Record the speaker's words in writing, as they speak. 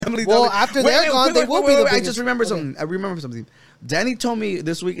Family Well, Dollar. after they're gone, they will be the I biggest. just remember something. I remember something. Danny told me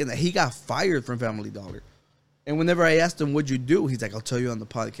this weekend that he got fired from Family Dollar. And whenever I asked him, what'd you do? He's like, I'll tell you on the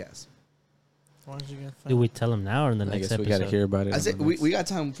podcast. Why did you get Do we tell him now or in the I next guess we episode? got to hear about it. I said, we got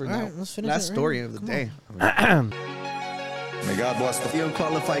time for All now. right, let's finish Last it right story now. of the Come day. May God bless the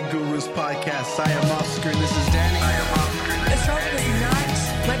Unqualified Gurus podcast. I am Oscar and this is Danny. Astrology does not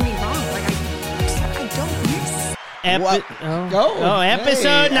let me wrong. Like I don't miss. Episode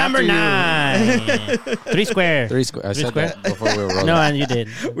Hey, number after 9. 3 square. Three square. I said square? that before we were rolling. No, and you did.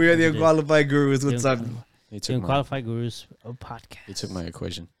 We are the You did. Unqualified Gurus. What's up? He The took my, Unqualified Gurus podcast. he took my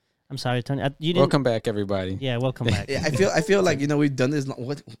equation. I'm sorry, Tony. You didn't. Welcome back, everybody. Yeah, welcome back. Yeah, I feel like, we've done this.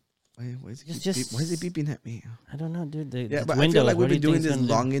 Why is it beeping at me? I don't know, dude. Yeah, but I feel like we've been doing this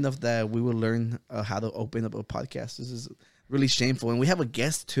long enough that we will learn how to open up a podcast. This is really shameful. And we have a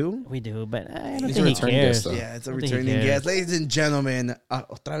guest, too. We do, but I don't He's a think he return cares. guest, though. Yeah, it's a I don't think he returning cares. guest. Ladies and gentlemen.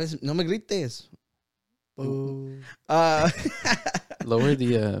 Otra vez, no me grites. Boo. Lower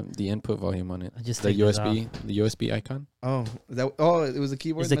the input volume on it. I just The take this USB icon. It was a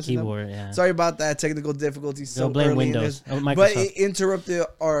keyboard. It's the messing up? keyboard, yeah. Sorry about that technical difficulties. Don't So blame early in Windows. this. Oh, But Microsoft. it interrupted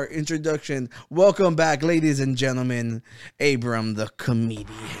our introduction. Welcome back, ladies and gentlemen. Aybruhmm, the comedian.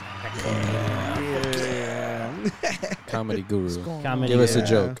 Comedy guru. Comedy. Give us a Yeah.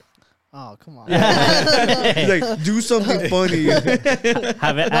 joke. Oh, come on. He's like, do something funny.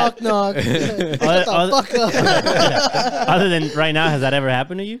 Have it, knock, knock. Shut the fuck up. other than right now, has that ever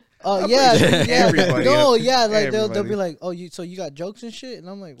happened to you? Oh, yeah. Yeah. Everybody. No, yeah. Like, they'll Everybody. be like, oh, so you got jokes and shit? And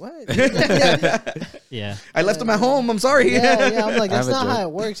I'm like, what? yeah. Yeah. I left him at home. I'm sorry. Yeah. I'm like, I have that's a not joke. how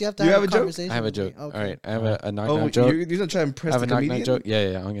it works. You have to You have have a a joke? conversation. I have a with me. joke. Okay. All right. I have a knock Oh, knock joke. you're not trying to impress I have the a knock comedian? knock joke.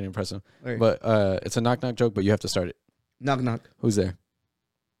 Yeah. I'm gonna impress him. All right. But it's a knock knock joke, but you have to start it. Knock, knock. Who's there?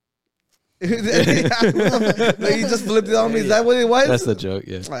 Like, he just flipped it on me. Is that what it was? That's the joke.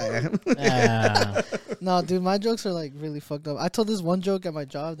 Yeah. No, dude, my jokes are like really fucked up. I told this one joke at my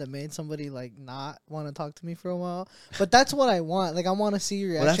job that made somebody like not want to talk to me for a while. But that's what I want. Like, I want to see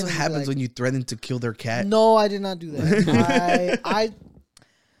your reaction. Well, that's what and be happens like, when you threaten to kill their cat. No, I did not do that.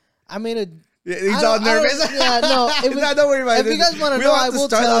 I made a. Yeah, he's I all don't- I don't- nervous. yeah, no, it was- Nah, don't worry about if it. you guys wanna we know, don't I have to will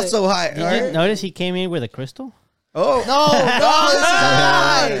start tell off it. so high. Did all you right? notice he came in with a crystal? Oh, No,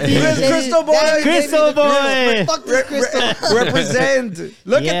 Where's Crystal Boy? Crystal Boy! Fuck this crystal. Represent.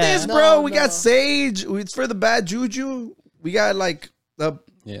 Look Yeah. at this, bro. No, we no. got sage. It's for the bad juju. We got like the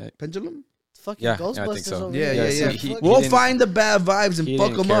Yeah. pendulum. Fucking Yeah, I think Ghostbusters so. over Yeah, here. yeah, see, yeah. he We'll didn't- find the bad vibes and He fuck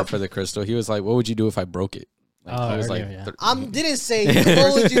didn't them care up. for the crystal. He was like, "What would you do if I broke it?" Like, Oh, he was earlier, like, yeah. I didn't say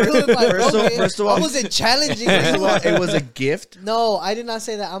what would you do if I broke it. first of all- I wasn't challenging First of all, you. it was a gift. No, I did not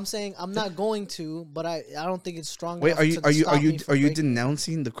say that. I'm saying I'm not going to, but I don't think it's strong Wait, enough are to stop me from you breaking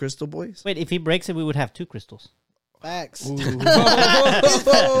denouncing the Crystal Boys? Wait, if he breaks it, we would have 2 crystals. facts. Okay,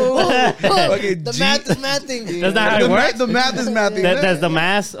 The math is mathing. That's not how it works? The math is mathing. Does the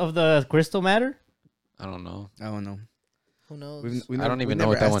mass of the crystal matter? I don't know. I don't know. Who knows? I don't even know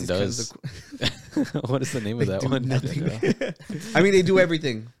what that one does. What is the name of that one? I mean, they do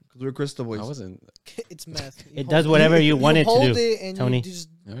everything. 'Cause we're Crystal Boys. I wasn't. It's math. You It hold- does whatever you want it to hold do, it and Tony. You just,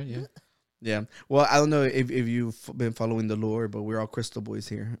 All right, yeah. Yeah. Well, I don't know if you've been following the lore, but we're all Crystal Boys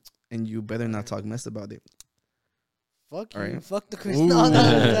here, and you better not talk mess about it. fuck you. All right. Fuck the crystal. No,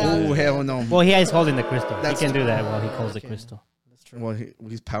 no, Ooh, hell no. Well, he is holding the crystal. That's- He can do that while he holds the Okay. crystal. That's true. Well,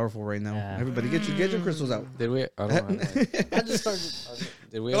 he's powerful right now. Yeah. Everybody, get your crystals out. Did we? I don't know. I just started.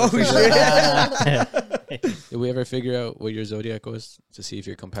 Did we? Oh, Ever shit. Did we ever figure out what your zodiac was to see if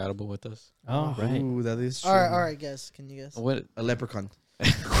you're compatible with us? Oh, right. Ooh, that is true. All right, guess. Can you guess? What? A leprechaun. Yeah,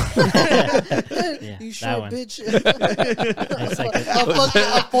 You that sure, one. bitch? It's like a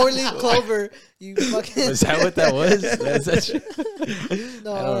 4-leaf clover. You fucking. Was that what that was? That's such,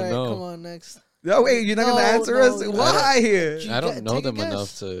 No, I don't all right, know. come on, next. No, wait, you're not No, gonna answer no, us? no. Why? You I don't get- know take a them guess.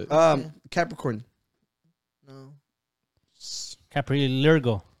 enough to. Capricorn. No.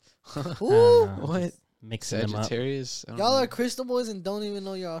 Capri-Lurgo. Ooh. What? Mixing them up. Sagittarius? I don't Y'all know. are crystal boys and don't even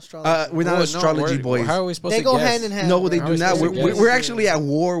know your astrology. We're not Oh, no, astrology we're- boys. How are we supposed They to go guess? hand in hand. No, they bro. do not. supposed to We're guess? actually at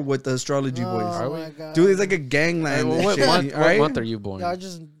war with the astrology boys. Oh Are we? my God. Dude, it's like a gangland. Hey, well, and what shit, month? all What right? month are you born? Y'all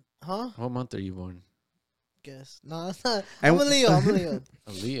just, huh? What month are you born? Guess. No, it's not. And- I'm a Leo. I'm a Leo.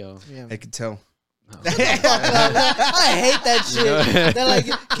 A Leo. Yeah. I could tell. I hate that shit. know- They're like,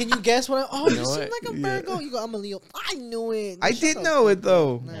 can you guess what? Oh, you know seem what? like a Virgo. You go, I'm a Leo. I knew it. I Shut did up. know it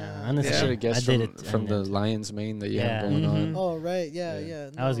though. Yeah, I honestly, should have guessed I did from it. the lion's mane that you Yeah. have going on. Oh right, yeah.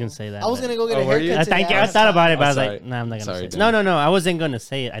 I was no. gonna say that. I was but- gonna go get Oh, a were haircut. you? Thank today. you. I thought about it, but I was sorry. like, nah, I'm not gonna Sorry, say it. Dan. No. I wasn't gonna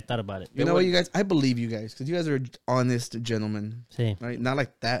say it. I thought about it. You know what, you guys? I believe you guys because you guys are honest gentlemen, See, right? Not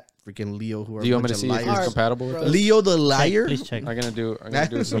like that. freaking Leo who are Do you a want me bunch to of see if he's liars. compatible with Bro. this? Leo the Check, liar? please check. I'm gonna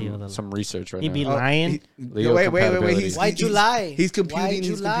do some research right He be now. lying. Leo wait. compatibility. He's, Why he's- July? He's computing. Why He's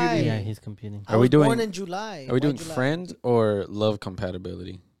July? computing. Yeah, he's computing. I Are we was doing- born in July. Are we Why doing July? friend or love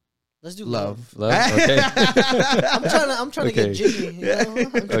compatibility? Let's do Love. Love. Okay. I'm trying to get Okay. jiggy. You know? I'm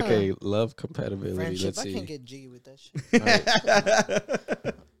tryna- Okay. Love compatibility. Friendship. Let's I see. can't get jiggy with that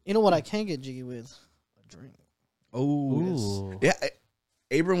shit. You know what I can get jiggy with? A drink. Oh, Ooh. yeah.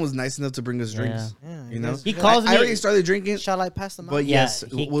 Aybruhmm was nice enough to bring us drinks. Yeah, You know, guys- He calls I me. already started drinking, Shall I pass them out? but Yeah, yes,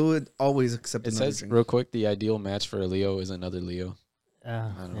 he- we would always accept It another says drink. real quick, the ideal match for a Leo is another Leo.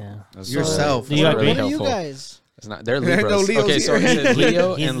 I don't know. Yeah. That's Yourself. Do you really agree? What are you helpful. guys? It's not. They're There are no Libras. Leos Okay, so it here. said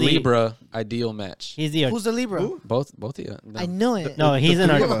Leo He's and the- Libra ideal match. He's the Who's the Libra? Who? Both of you. No. I know it. no. He's an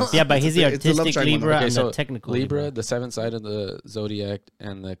three of us. yeah, but he's the It's a love artistic triangle. Libra Okay, and so the technical Libra, the seventh side of the zodiac,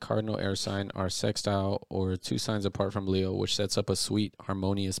 and the cardinal air sign are sextile or two signs apart from Leo, which sets up a sweet,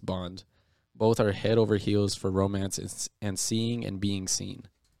 harmonious bond. Both are head over heels for romance and seeing and being seen.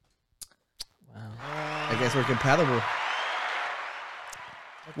 I guess we're compatible.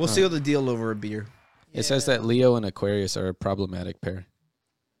 We'll seal the deal over a beer. It says that Leo and Aquarius are a problematic pair.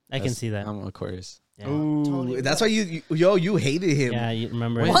 I can see that. I'm Aquarius. Yeah. Ooh, Totally. that's why you hated him. Yeah, you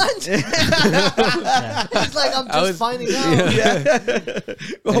remember? What? Yeah. It's like I'm just finding out. Yeah.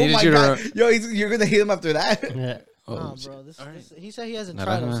 Oh needed my you to god, yo, you're gonna hate him after that. Yeah. Oh, sh- bro, this, he said he hasn't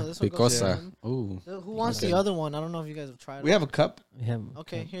tried them, so Naranja this one goes to picosa. him. Ooh. So who wants Okay. the other one? I don't know if you guys have tried. We it. have a cup. Yeah.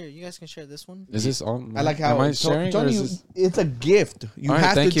 Okay, here you guys can share this one. Is this all? I like how Am I sharing? or Tony, is this- it's a gift. You All right,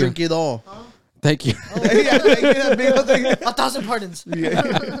 have to thank you. drink it all. Thank you. Yeah, thank you, that big old thing. 1,000 pardons. Yeah.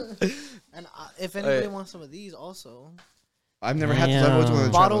 And if anybody wants some of these, also I've never had this. I've always wanted to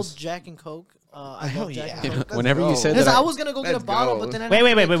try bottled those. Jack and Coke. I Hell love Jack yeah. and Coke. Whenever you said Because that, I was gonna go get a Let's bottle, go. but then I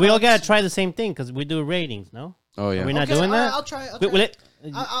Wait. We all gotta cups. try the same thing because we do ratings. No, oh yeah. are we not Okay, doing that? I'll try. I'll, Wait, try. will it?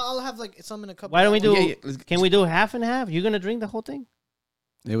 I'll have like some in a cup. Why don't we do? Yeah, let's- Can we do half and half? You gonna drink the whole thing?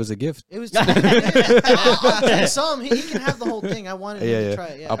 It was a gift. It was. I'll take some. He can have the whole thing. I wanted Yeah, him yeah. to try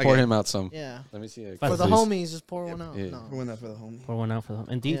it. Yeah. I'll pour him out some. Yeah. Let me see. For the please. homies, just pour one out. Yeah. No. Pour one out for the homie. Pour one out for them.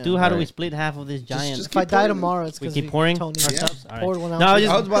 And do Yeah. how do we Alright. split half of this giant? just If I keep die pouring. tomorrow, it's we because keep pouring Tony ourselves. All right. poured one out. No, I for was you.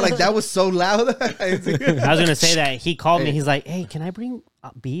 I was about like that was so loud. I was gonna say that he called me. He's like, "Hey, can I bring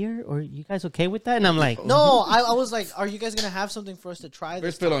a beer? Or you guys okay with that?" And I'm like, No, I was like, are you guys gonna have something for us to try? First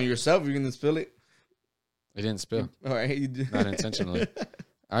This spill on yourself. You're gonna spill it. It didn't spill. All right, you do. Not intentionally.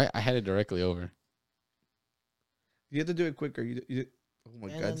 I had it directly over. You have to do it quicker. Oh my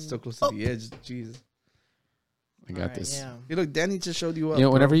And god, it's so close to the edge. Jesus. I got Alright, this. Yeah. You look, Danny just showed you up. You know,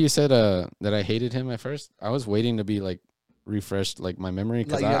 bro. whenever you said that I hated him at first, I was waiting to be like refreshed, like my memory,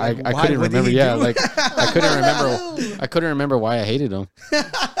 because Like, you're like, I why? couldn't What did remember. he Yeah, do? like I couldn't remember. I couldn't remember why I hated him. There's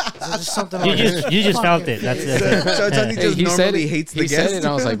just something you about just your felt fucking it. That's face. it. So Tony just he said normally it. hates the He said guest. it, and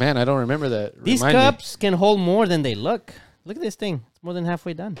I was like, man, I don't remember that. These Remind me. cups can hold more than they look. Look at this thing. It's more than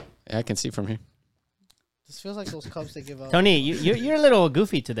halfway done. Yeah, I can see from here. This feels like those cups they give out. Tony, you're a little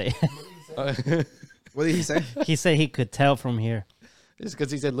goofy today. What did he say? He said he could tell from here. It's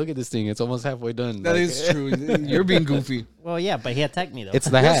because he said, look at this thing. It's almost halfway done. That Like, is true. You're being goofy. Well, yeah, but he attacked me though. It's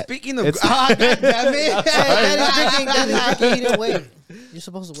the Well, hat. speaking of, It's- God damn it! That is drinking. He didn't wait. You're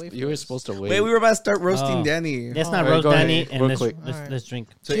supposed to wait. You were supposed to wait. Wait, we were about to start roasting Oh. Danny. Let's Oh. not Alright, roast go ahead, Danny and real let's, quick. let's, Alright. let's drink.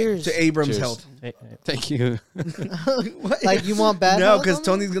 Cheers. To Abrams' Cheers. health. Thank you. Like you want bad? No, health because on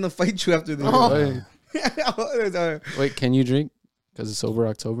Tony's gonna fight you after this. Oh. Wait, can you drink? Because it's sober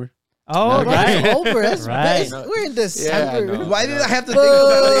October. Oh, it? right. Over. That's Right. right. We're in December. I know. Why did I have to think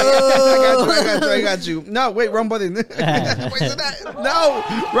about it? I got you. No, wait, wrong button. Wait, so that- no,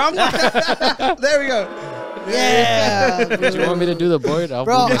 wrong button. There we go. Yeah. Do you want me to do the board? I'll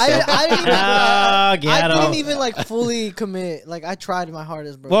Bro, move myself. I didn't even. Oh, I ghetto. didn't even like fully commit. Like I tried my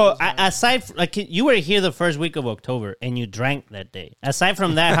hardest, bro. Well, aside from, like you were here the first week of October and you drank that day. Aside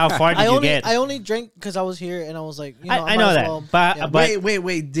from that, how far did you get? I only drank because I was here and I was like, you know, I might know as that, well- but yeah.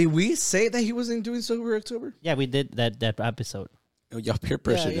 Wait. Did we say that he wasn't doing sober October? yeah, we did that episode. Y'all peer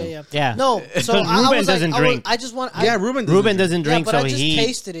pressure yeah. Yeah. No, so Because I Ruben was doesn't like, drink. I just want. Yeah, Ruben. Ruben doesn't drink, but so I just he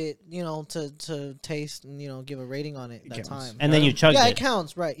tasted it, you know, to taste and give a rating on it that counts. time. and then you chugged yeah, it. it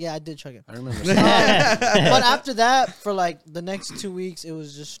counts, right? Yeah, I did chug it. I remember. But after that, for like the next 2 weeks, it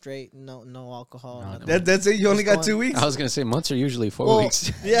was just straight, no alcohol. nothing. That's it. You only got 2 weeks. I was gonna say months are usually 4 Well,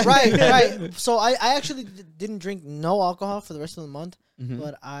 weeks. Yeah. right. So I actually didn't drink no alcohol for the rest of the month, Mm-hmm.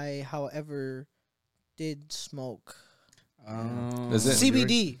 but I, however, did smoke Is it-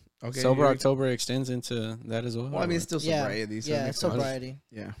 CBD. Okay. Sober you're- October extends into that as well. Well, I mean, it's still Yeah, sobriety. So yeah, it makes it's sense. sobriety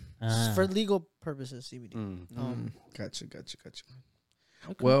Yeah. Ah. for legal purposes. CBD. Mm. Gotcha.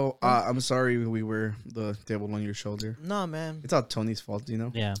 Well, I'm sorry we were the devil on your shoulder. Nah, man. It's all Tony's fault, you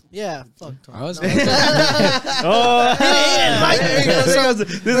know? Yeah. Yeah, fuck Tony. I was No. Oh,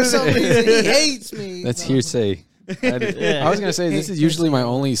 For some reason, he hates me. That's No. hearsay. Yeah. I was gonna say this is usually my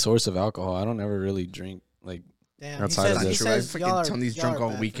only source of alcohol. I don't ever really drink like. Damn, Outside of he this. True. I says freaking y'all are- Tony's y'all are drunk all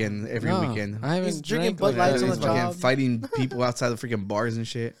bad for weekend, him. every No, weekend. I haven't He's drinking drank Bud like Lights on that. the Fucking job. fighting people outside the freaking bars and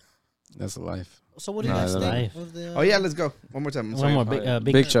shit. That's the life. So what do you Nah, guys that's think? life. Of the, Oh yeah, let's go one more time. I'm one sorry. more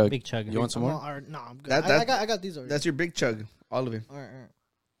big Big chug. Big chug. You want some more? No, I'm good. That- I got these already. That's your big chug, all of it. All right.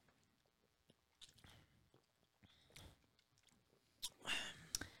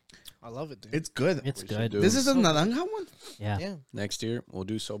 I love it, dude. It's good. It's We should good. do This it. is a naranja one. Yeah. Yeah. Next year we'll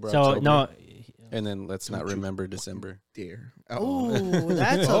do sober So October. no. And then let's not remember December. Dear. Ooh,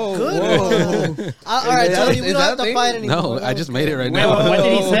 that's a Oh, good whoa. one. All right, Is that- Tony, we is don't that have a to thing? fight anymore. No, That I was just made it good. right Wait, now. what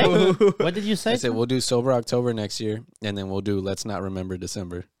did he say? Whoa. What did you say? I said we'll do sober October next year, and then we'll do let's not remember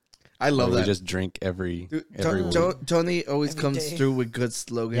December. I love Where that. we just drink every Dude, week. Tony always Every comes day. through with good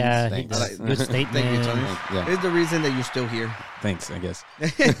slogans. Yeah, he Thanks. does. I like- Good statement. Thank you, Tony. Yeah, It's the reason that you're still here. thanks. I guess.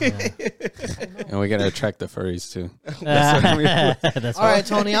 And we gotta attract the furries too. That's All right,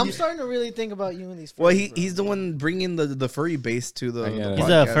 Tony, I'm starting to really think about you and these. Well, furries, bro. he's the one bringing the furry base to the. I get it. He's a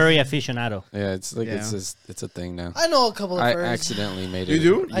podcast. furry aficionado. Yeah, it's like Yeah. it's a thing now. I know a couple of I furries. accidentally made You it.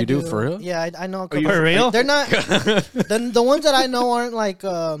 do? I You do for real? Yeah, I know a Are couple. you- For real? They're not the ones that I know aren't like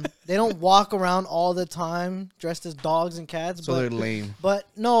they don't walk around all the time dressed as dogs and cats. So but they're lame. but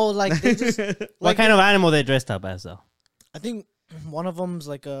no, like they just What like kind of animal they dressed up as though? I think one of them's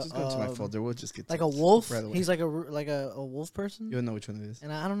like a Just go to my folder. We'll just get to like a it wolf. right away. He's like a wolf person. You'll know which one it is.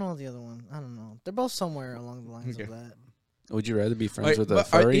 And I don't know the other one. I don't know. They're both somewhere along the lines Okay. of that. Would you rather be friends Wait, with a but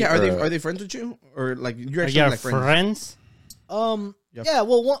furry? are or they friends with you or like you're Are actually you like friends? friends? Yep. Yeah.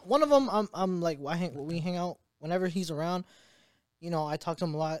 Well, one of them, I'm like, we hang out whenever he's around. You know, I talk to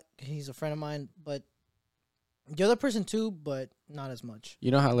him a lot. He's a friend of mine, but the other person too, but not as much. You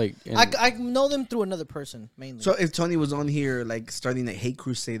know how like I know them through another person mainly. So if Tony was on here like starting a hate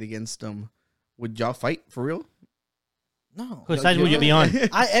crusade against them, would y'all fight for real? no, Whose side would you be on?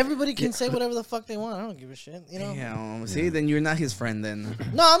 everybody can say whatever the fuck they want. I don't give a shit. You know. Damn. See, then you're not his friend then.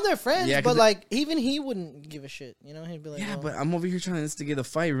 No, I'm their friend, Yeah, 'cause but like even he wouldn't give a shit. You know, he'd be like, Yeah, "Oh." but I'm over here trying to instigate a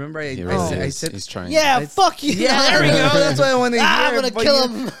fight. Remember, he really I is. said He's trying. yeah, I- fuck you. Yeah, there we go. That's what I want to hear. I'm gonna But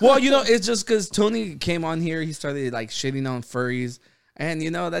kill you- him. Well, you know, it's just because Tony came on here. He started like shitting on furries. And,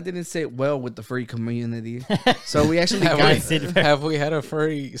 you know, that didn't sit well with the furry community. So we actually Have we had a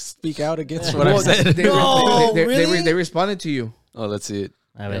furry speak out against what I Well, said? No, really? they responded to you. Oh, let's see it.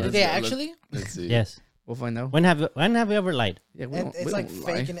 I mean, Did they actually? Let's see. yes. We'll find out. When have you ever lied? Yeah, we And don't- it's we like don't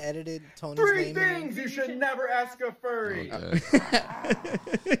fake lie. and edited Tony's Three name. in it. things you should never ask a furry.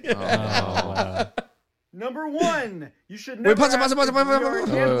 Okay. Oh, wow. Number one, you should Wait, never. pause, ask pause, if pause, you pause, are pause,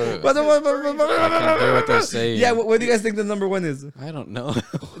 handled pause, with pause, furries. I can't hear what they're saying. Yeah, what do you guys think the number one is? I don't know.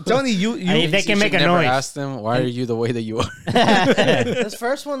 Tony, you Hey, if they can You make should a never noise. ask them why are you the way that you are. This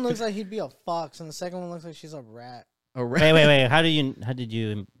first one looks like he'd be a fox, and the second one looks like she's a rat. all right. Wait. How did you?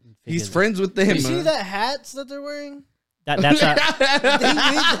 Figure He's that? friends with them. You see that hats that they're wearing? That's not.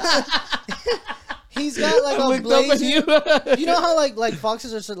 He's got like a looked up at blazer. You know how like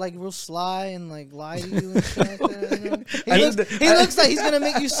foxes are so, like real sly and like lie to you and shit like that. You know? He looks like he's gonna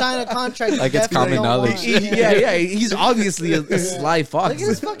make you sign a contract. you Like it's definitely common don't want. knowledge. yeah, he's obviously a sly fox. Look at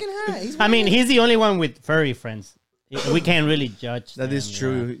his fucking hat. He's I mean, wearing- he's the only one with furry friends. We can't really judge. That is them,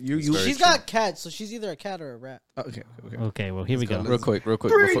 true. You. she's got cats, so she's either a cat or a rat. Okay. Okay, well here we go. Real quick. Three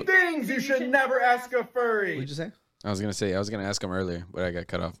Before, things you should never ask a furry. What'd you say? I was gonna ask him earlier, but I got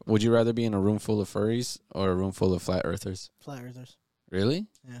cut off. Would you rather be in a room full of furries or a room full of flat earthers? Flat earthers. Really?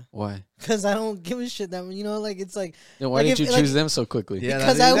 Yeah. Why? Because I don't give a shit that you know, like it's like Then why Like did if- you like- choose them so quickly? Yeah,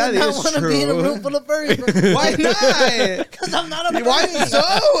 because I would not want to be in a room full of furries. bro. Why not? Because I'm not a furry. Why so?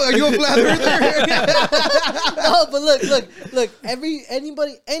 Are you a flat earther? No, but look.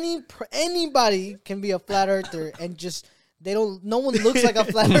 Anybody can be a flat earther and just they don't. No one looks like a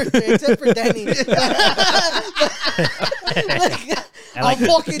flat earther except for Danny. I'm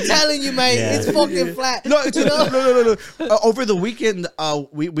fucking telling you, man, Yeah. it's fucking flat. No, it's You know? no. Over the weekend,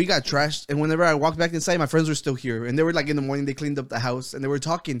 we got trashed, and whenever I walked back inside, my friends were still here, and they were like in the morning. They cleaned up the house, and they were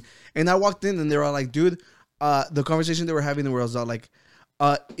talking, and I walked in, and they were all like, "Dude," the conversation they were having, they were all like,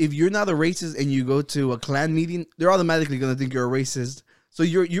 "If you're not a racist and you go to a Klan meeting, they're automatically gonna think you're a racist." So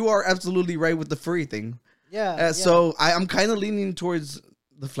you are absolutely right with the furry thing. Yeah. So I'm kind of leaning towards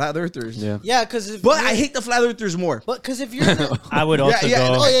The flat earthers. Yeah. Yeah, because But I hate the flat earthers more. But because if you're, I would also yeah.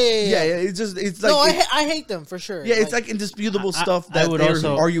 go. oh yeah. It's like No, I hate them for sure. yeah, it's like indisputable stuff I that would they're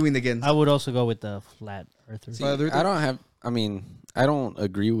also- arguing against. I would also go with the flat earthers. Flat earthers? I don't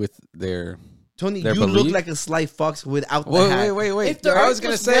agree with their. Tony, their you look belief? like a sly fox without the hat. Wait. If the I was Earth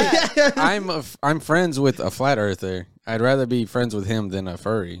gonna was say I'm friends with a flat earther. I'd rather be friends with him than a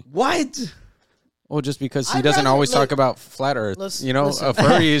furry. What? Well, just because he I'd doesn't rather- always look, talk about flat Earth. listen. A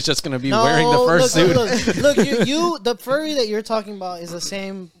furry is just going to be wearing the fursuit. Look, you, the furry that you're talking about is the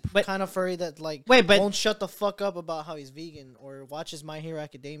same kind of furry that won't shut the fuck up about how he's vegan or watches My Hero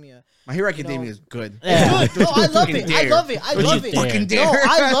Academia. My Hero Academia is good. Yeah. Good. No, I love Fucking it. dare. I love it. I Don't love you it. fucking dare. No,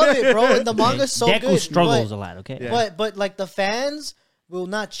 I love it, bro. And the manga's so Deku good. struggles a lot. Okay. Yeah. But like the fans will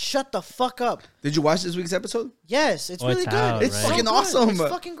not shut the fuck up. Did you watch this week's episode? Yes, it's Oh, really it's good. out, It's right? fucking good. awesome. It's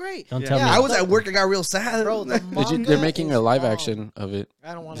fucking great. Don't tell me. I was at work. I got real sad. Bro, the manga They're making a live is action of it.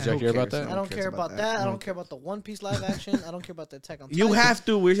 I don't want Did you to. hear about that? I don't care about that. I don't care about the One Piece live action. I don't care about the Attack on Titan. You have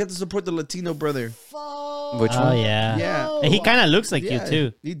to. We have to support the Latino brother. Fuck. Which Oh one? yeah. Yeah. And he kind of looks like Yeah, you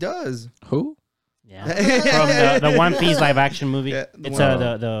too. He does. Who? Yeah. From the One Piece live action movie. Yeah, the It's one-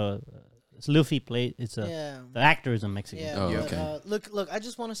 the it's Luffy played. It's a Yeah. the actor is a Mexican. Yeah. Oh, but, okay. look. I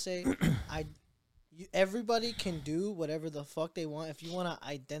just want to say, everybody can do whatever the fuck they want. If you want to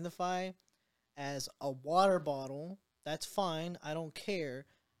identify as a water bottle, that's fine. I don't care.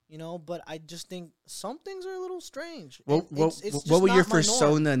 But I just think some things are a little strange. What It's just would not your my norm.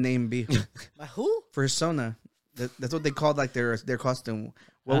 persona name be? My who? Persona. That's what they called like their costume.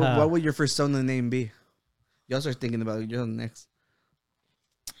 What would your persona name be? Y'all start thinking about it. You're next.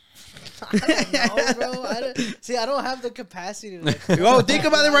 I don't know, bro. I don't have the capacity to. Oh, think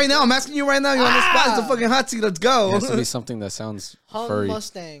about it right now. I'm asking you right now. You're on the spot. It's a fucking hot seat. Let's It go. has to be something that sounds Hung furry.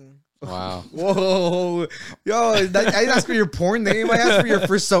 Mustang. Wow. Whoa, yo! I didn't ask for your porn name. I asked for your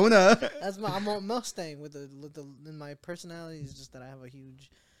persona. I'm a Mustang with and my personality is just that I have a huge.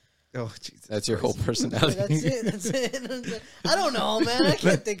 Oh, Jesus. That's your whole personality. That's it. I don't know, man. I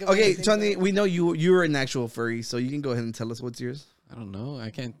can't think of. Okay, anything, Johnny, bro. we know you're an actual furry, so you can go ahead and tell us what's yours. I don't know. I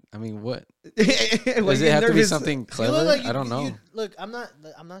can't. I mean, what? Does Does it have to be something You clever? look like I don't know. Look, I'm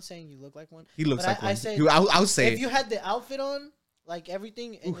not saying you look like one. He looks but like one. I say I'll say if it. you had the outfit on, like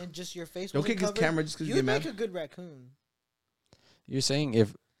everything, and then just your face. Don't wasn't kick his covered, camera just 'cause you you'd get make mad. a good raccoon. You're saying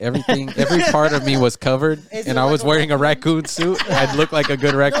if every part of me was covered Is and it I like was a wearing a raccoon suit, I'd look like a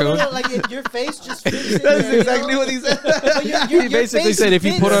good raccoon. No, like if your face just fits in That's there, exactly what he said. But He basically said if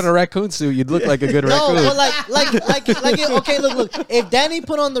you put on a raccoon suit, you'd look like a good No, raccoon. but okay, look. If Danny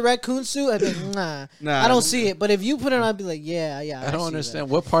put on the raccoon suit, I'd be like, Nah. I don't see it. But if you put it on, I'd be like, yeah. I don't see understand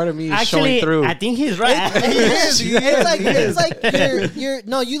what part of me is Actually, showing through. I think he's right. That. He is. It's like you're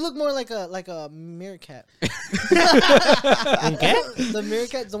no, you look more like a meerkat. Okay. The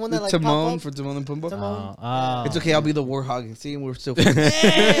meerkat, the one that like Timon pop up. for Timon and Pumbaa. Timon. Oh. It's okay. I'll be the warhog. See, we're still friends.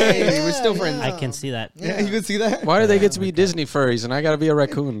 Hey, we're still friends. I can see that. Yeah, you can see that. Why do they get to be Disney furries and I got to be a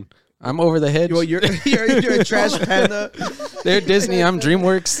raccoon? I'm over the hedge. Well, you're a trash panda. They're Disney. I'm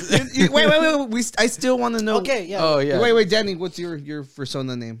DreamWorks. Wait. I still want to know. Okay, yeah. Oh yeah. Wait, Danny. What's your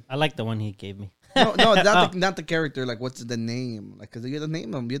persona name? I like the one he gave me. No, not the character. Like, what's the name? Like, because you have to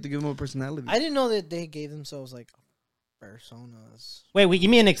name them. You have to give them a personality. I didn't know that they gave themselves like personas. Wait, give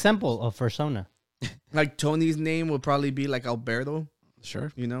me an example of persona. Like Tony's name would probably be like Alberto.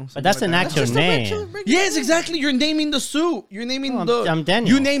 Sure. You know, But that's something an like actual Just a name. regular Yes, exactly. You're naming the suit. You're naming Oh, I'm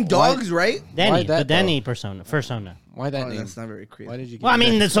Daniel. You name dogs, right? Danny, Why that, the Danny persona. Why that Oh, name? that's not very creative. Why did you? Well, I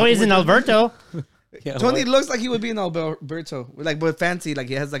mean, so isn't Alberto. Yeah, Tony what? looks like he would be an Alberto, like but fancy, like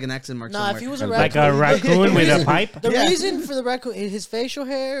he has like an accent mark. Nah, somewhere. if he was a Like raccoon, a raccoon with a pipe. The Yeah. reason for the raccoon is his facial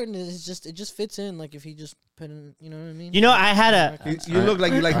hair, and it just fits in. Like if he just put in, you know what I mean? You know, I had a. You look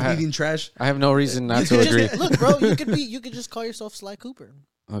like you like I- eating trash. I have no reason not to You agree. just, look, bro, you could just call yourself Sly Cooper.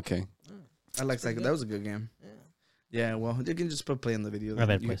 Okay. I like that. That was a good game. Yeah, well, you can just put play on the video. My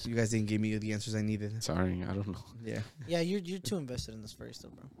bad, you, please. you guys didn't give me the answers I needed. Sorry, I don't know. Yeah, Yeah, you're too invested in this furry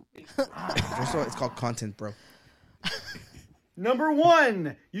stuff, bro. first of all, it's called content, bro. Number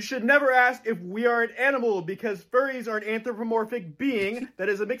 1, you should never ask if we are an animal because furries are an anthropomorphic being that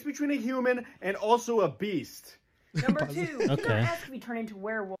is a mix between a human and also a beast. Number 2, do not Okay. ask if we turn into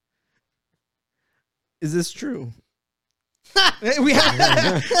werewolves. Is this true? We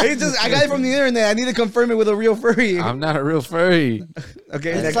I got it from the internet. I need to confirm it with a real furry. I'm not a real furry.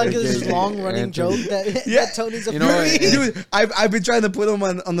 Okay, It's next like one. this yeah, long running Anthony. joke that, Yeah. that Tony's a You know furry. what? Dude, I've been trying to put him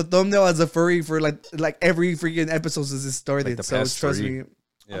on the thumbnail as a furry for like every freaking episode since it started. the So past trust 3. me.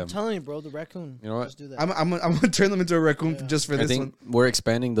 Yeah. I'm telling you, bro, the raccoon. You know what? Just do that. I'm gonna turn them into a raccoon just for I this think one. we're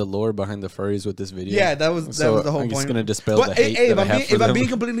expanding the lore behind the furries with this video. Yeah, that was the whole I'm point. just gonna dispel But the hate hey, that I have for if I'm them. being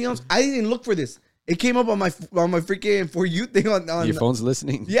completely honest, I didn't look for this. It came up on my freaking For You thing on Your phone's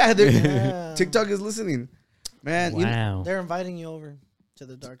listening. Yeah, Yeah. TikTok is listening. Man, Wow. They're inviting you over to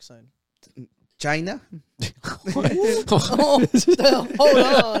the dark side. China? Hold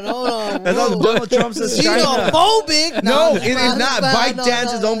on. That's how Donald Trump says China. Xenophobic. No, it is not.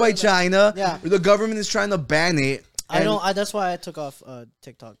 ByteDance is owned by China. Yeah. The government is trying to ban it. I don't. That's why I took off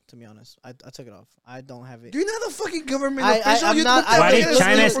TikTok. To be honest, I took it off. I don't have it. You're not a fucking government I'm official. not- Why did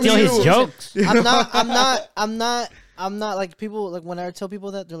China steal his jokes? I'm not like people like when I tell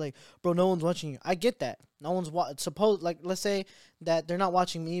people that they're like, bro, no one's watching you. I get that. No one's like let's say that they're not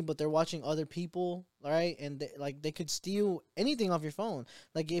watching me, but they're watching other people, right? And they could steal anything off your phone.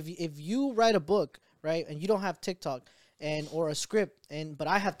 Like if you write a book, right, and you don't have TikTok or a script, but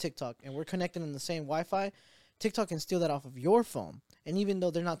I have TikTok and we're connected in the same Wi-Fi, TikTok can steal that off of your phone. And even though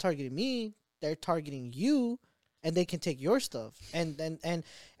they're not targeting me, they're targeting you. And they can take your stuff, and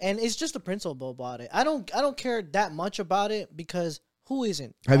it's just a principle about it. I don't care that much about it because who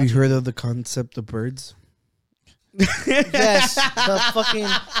isn't? Have you heard of the concept of birds? Yes,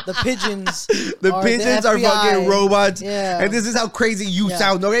 the pigeons. The pigeons are FBI. fucking robots. Yeah. And this is how crazy you Yeah.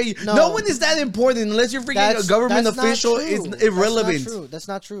 sound, okay? No. No one is that important unless you're freaking a government that's not official. true. It's irrelevant. That's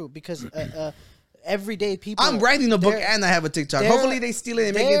not true because everyday people. I'm writing a book there- and I have a TikTok. there- Hopefully they steal it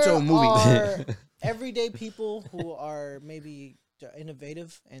and make it into a movie. are everyday people who are maybe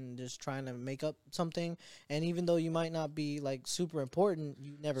innovative and just trying to make up something, and even though you might not be like super important,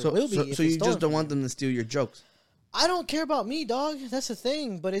 you never will be. if So it's you stolen just don't from want you. them to steal your jokes. I don't care about me, dog. That's the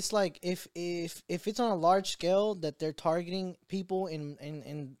thing. But it's like if it's on a large scale that they're targeting people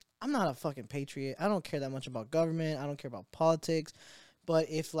and I'm not a fucking patriot. I don't care that much about government. I don't care about politics. But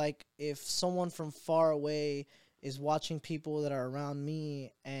if someone from far away is watching people that are around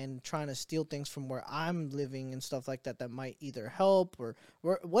me and trying to steal things from where I'm living and stuff like that, that might either help or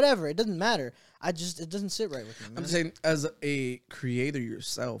whatever. It doesn't matter. It doesn't sit right with me, man. I'm saying as a creator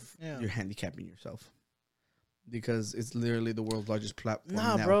yourself, Yeah. you're handicapping yourself. Because it's literally the world's largest platform.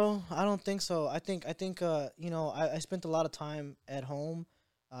 Nah, now. bro, I don't think so. I think I spent a lot of time at home.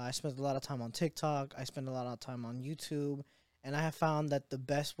 I spent a lot of time on TikTok. I spent a lot of time on YouTube, and I have found that the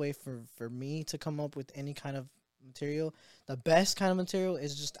best way for me to come up with any kind of material, the best kind of material,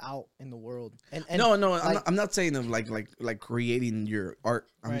 is just out in the world. And No, like, I'm not saying of like creating your art.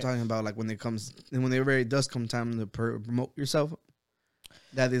 I'm Right. talking about like whenever it does come time to promote yourself.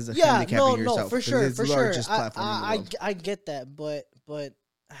 That is a yeah, handicapping yourself. no, for 'cause sure, it's for the sure. largest platform in the world. I get that, but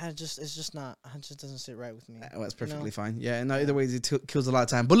it's just not. It just doesn't sit right with me. Well, that's perfectly know? fine. Yeah, and either ways, it kills a lot of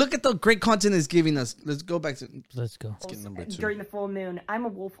time. But look at the great content it's giving us. Let's go back to. Let's go. Let's get number 2. During the full moon, I'm a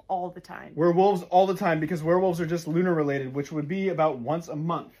wolf all the time. We're wolves all the time because werewolves are just lunar related, which would be about once a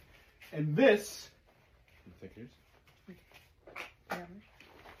month. And this.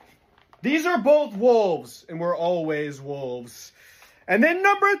 These are both wolves, and we're always wolves. And then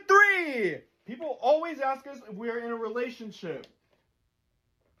number 3. People always ask us if we are in a relationship.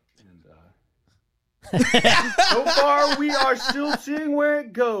 And so far, we are still seeing where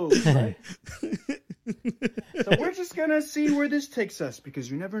it goes, right? So we're just gonna see where this takes us, because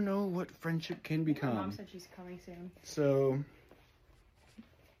you never know what friendship can My mom become. said she's coming soon. So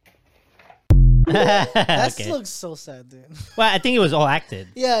That Okay. looks so sad, dude. Well, I think it was all acted.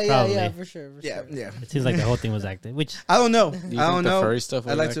 Yeah, Probably. for sure. Yeah, yeah. It seems like the whole thing was acted, which I don't know. Do you I think don't the know. furry stuff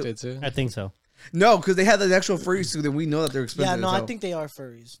I was like to- acted too? I think so. No, because they had an actual furry suit, and we know that they're expensive. Yeah, no, as I hell. think they are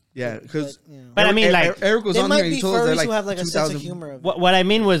furries. Yeah, because But I mean, like, Eric was They on might here. And be he told us they're furries like who have like a sense of 2,000. humor. what I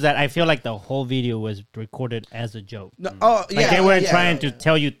mean was that I feel like the whole video was recorded as a joke. No, oh, Like yeah, they were yeah. trying to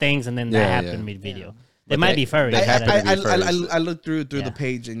tell you things, and then that Yeah, happened yeah. mid-video. But They might they- be furries. they have to I be furries. I looked through Yeah. the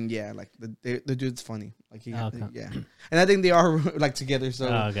page, and yeah, like the dude's funny. Like he, Okay. yeah, and I think they are like together. So,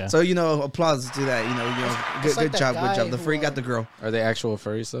 Oh, okay. so applause to that. Good, It's like good that job, good guy job. The who, furry got the girl. Are they actual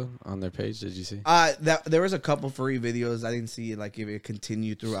furries though on their page? Did you see? That there was a couple furry videos. I didn't see like if it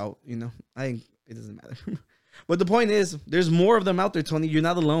continued throughout. I think it doesn't matter. But the point is, there's more of them out there, Tony. You're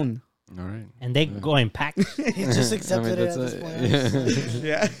not alone. All right. And they go in packs. He just accepted it at that's this point.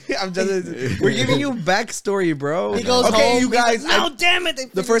 Yeah, I'm just. We're giving you backstory, bro. He goes okay, home. you guys. No, damn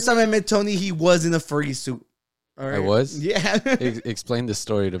it! The first time I met Tony, he was in a furry suit. All right. I was? Yeah. Explain the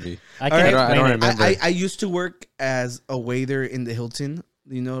story to me. I All can right. explain I don't it. remember. I used to work as a waiter in the Hilton,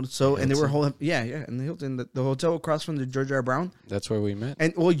 so and they were in the Hilton, the hotel across from the George R. Brown, That's where we met.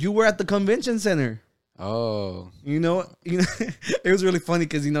 and you were at the convention center. Oh. You know, it was really funny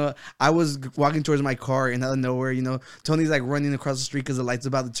because, I was walking towards my car and out of nowhere, Tony's like running across the street because the light's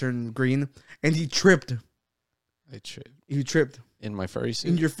about to turn green and he tripped. I tripped. You tripped. In my furry suit?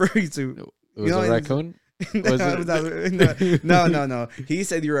 In your furry suit. It was a raccoon? No. He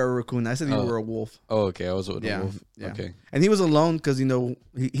said you were a raccoon. I said you were a wolf. Oh, okay. I was with a wolf. Yeah. Okay. And he was alone because, he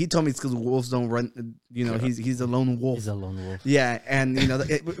told me it's because wolves don't run. He's a lone wolf. He's a lone wolf. Yeah. And,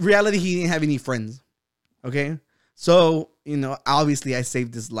 reality, he didn't have any friends. Okay. So, obviously I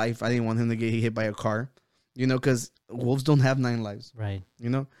saved his life. I didn't want him to get hit by a car, because wolves don't have 9 lives. Right.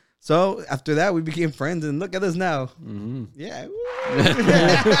 So after that, we became friends, and look at us now. Mm-hmm. Yeah.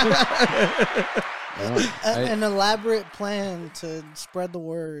 An elaborate plan to spread the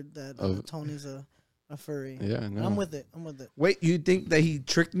word that Tony's a furry. Yeah, no. I'm with it. Wait, you think that he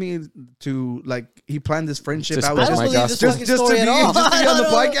tricked me to he planned this friendship To out spread I don't my believe gospel. this fucking story at all. just to be on the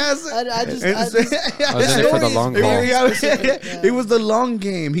I don't know. podcast? I just I was in it for the long haul. It was the long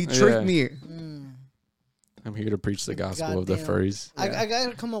game. He tricked me. I'm here to preach the gospel of the Goddamn. furries. I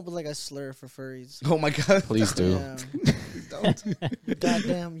gotta come up with a slur for furries. Oh my god! Please do. Yeah.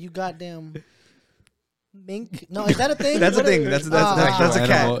 You goddamn mink. No, is that a thing? That's a thing. That's a cat.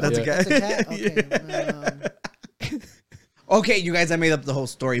 animal, That's a That's cat. a cat. Okay. Okay, you guys, I made up the whole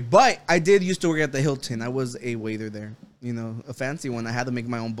story, but I did used to work at the Hilton. I was a waiter there. A fancy one. I had to make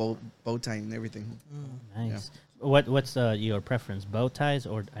my own bow tie and everything. Nice. What's your preference? Bow ties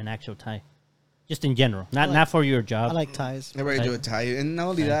or an actual tie? Just in general, not for your job. I like ties. Everybody do a tie, and not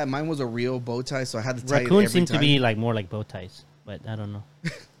only that, mine was a real bow tie, so I had to tie it every Raccoons seem time. to be more like bow ties, but I don't know.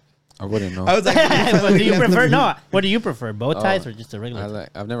 I wouldn't know. I was like, But do you prefer? No, what do you prefer? Bow ties or just a regular?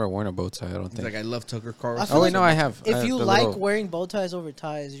 I've never worn a bow tie. I don't He's think. like, I love Tucker I Carlson. feel Oh wait, like no, I have. If I have you the like little- wearing bow ties over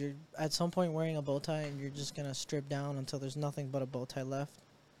ties, you're at some point wearing a bow tie and you're just gonna strip down until there's nothing but a bow tie left,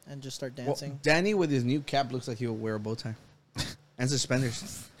 and just start dancing. Well, Danny with his new cap looks like he'll wear a bow tie and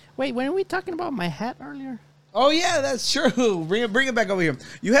suspenders. Wait, weren't we talking about my hat earlier? Oh yeah, that's true. Bring it back over here.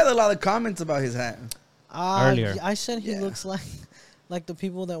 You had a lot of comments about his hat. Earlier. I said he looks like the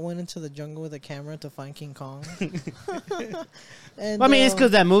people that went into the jungle with a camera to find King Kong. And, Well, I mean, it's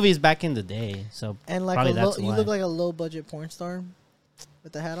because that movie's back in the day, so and like probably that's you why. look like a low budget porn star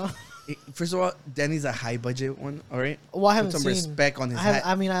with the hat on. First of all, Danny's a high budget one. All right. Well, I haven't Put some seen. respect on his hat.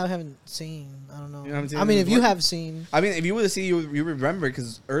 I mean, I haven't seen. I don't know. You haven't seen I mean, his if you work? have seen, I mean, if you would have seen, you remember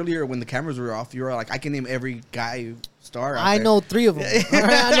because earlier when the cameras were off, you were like, I can name every guy star. Out I there. know 3 of them.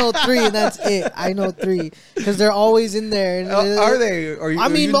 I know 3, and that's it. I know 3 because they're always in there. And Are they? Or I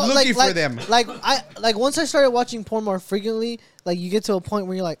mean, are you looking for them? Like once I started watching porn more frequently, like you get to a point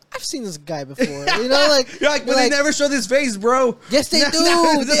where you're like, I've seen this guy before. Like You're like, but they never showed his face, bro. Yes, they do.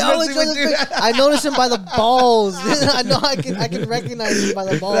 No, They always show with his you. face. I notice him by the balls. I know I can recognize him by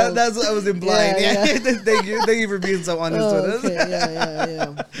the balls. That's what I was implying. Yeah, Yeah. yeah. Thank you for being so honest with us. Okay,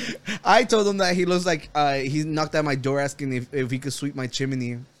 yeah. I told him that he looks like he knocked at my door asking if he could sweep my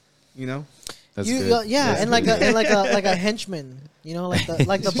chimney. That's You, good. yeah, That's and good. like a henchman, like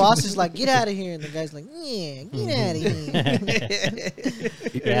the boss is like, get out of here, and the guy's like, yeah, get out of here.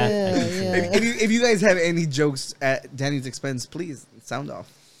 Yeah. If you guys have any jokes at Danny's expense, please sound off.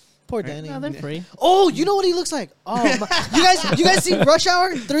 Poor Danny. No, they're free. Oh, you know what he looks like? Oh, you guys see Rush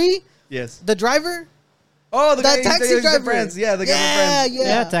Hour 3? Yes. The driver? Oh, the guy taxi the driver. friends. Yeah, the guy with friends.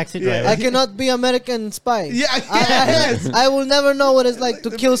 Yeah, taxi driver. I cannot be American spy. Yeah, yes. I will never know what it's like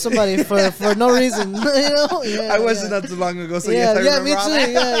to kill somebody for no reason. I watched it not too long ago, so yes, I remember me all too.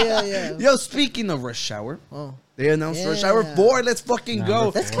 that. Yeah. Yo, speaking of Rush Hour, Oh. they announced Rush Yeah. Hour 4. Let's fucking go.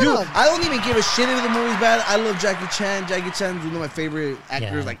 Number That's four. kind Dude, of. I don't even give a shit if the movie's bad. I love Jackie Chan. Jackie Chan's one of my favorite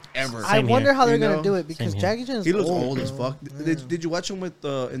actors Yeah. ever. I Same wonder here. how they're You gonna know? do it because Same here. Jackie Chan's He looks old as bro. fuck. Did you watch him with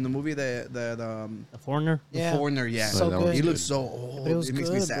in the movie that The Foreigner. The Yeah. Foreigner? Yeah, So that good. was he good. looks so old. But it was makes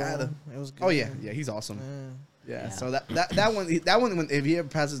good, me sad. bro. It was good. Oh yeah, he's awesome. Yeah. Yeah. So that one if he ever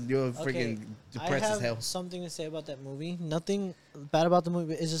passes, you'll Okay. freaking depressed I as hell. have something to say about that movie. Nothing bad about the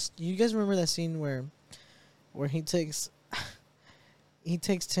movie. It's just you guys remember that scene where he takes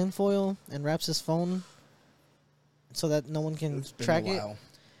tinfoil and wraps his phone so that no one can It's been track a it. while.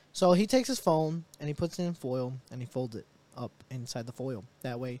 So he takes his phone and he puts it in foil and he folds it up inside the foil.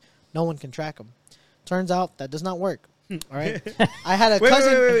 That way, no one can track him. Turns out that does not work. All right. I had a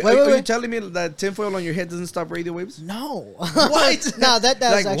cousin. Wait. Are you wait. telling me that tinfoil on your head doesn't stop radio waves? No. What? No, that's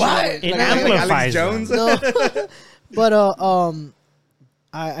Like actually what? It Like amplifies Alex Jones? no. But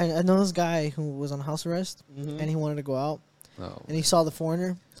I know this guy who was on house arrest and he wanted to go out No. and he saw The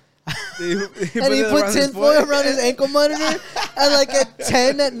Foreigner. And he put tinfoil around his ankle monitor. And like at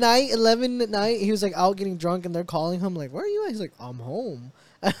 10 at night, 11 at night, he was like out getting drunk, and they're calling him like, "Where are you at?" He's like, "I'm home."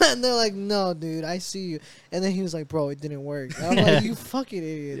 And they're like, "No, dude, I see you." And then he was like, "Bro, it didn't work." And I'm like, "You fucking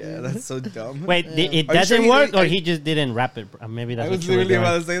idiot." Yeah, dude. that's so dumb. Wait, Yeah. it Are you doesn't sure he work, didn't- or he just didn't wrap it? Maybe that's I what was you were literally doing.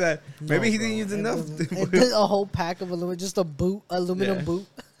 about to say that. Maybe he No, didn't use bro, enough. a whole pack of aluminum, just a aluminum Yeah. boot.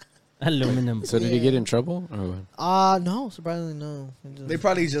 Aluminum. So did he get in trouble? Or what? No, surprisingly, no. They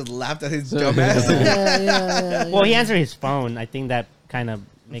probably just laughed at his So- dumb ass. yeah. Well, he answered his phone. I think that kind of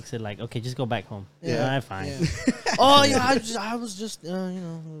makes it like, okay, just go back home. Yeah. Yeah, fine. Yeah. Oh yeah, I was just a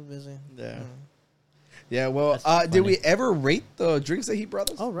little busy. Yeah. Yeah, well, That's did funny. we ever rate the drinks that he brought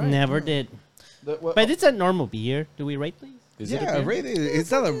us? Oh right. Never did. But it's a normal beer. Do we rate, please? Is it a yeah, beer? rate it.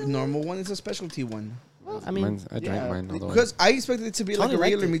 It's not a normal one. It's a specialty one. Well, I mean, I drank mine. Otherwise. Because I expected it to be like Tony a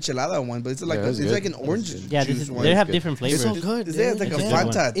regular liked michelada one, but it's like Yeah, it was it's good. like an It was orange good. yeah, juice one. they have good. different It's flavors. so good. It's like dude. a It's a good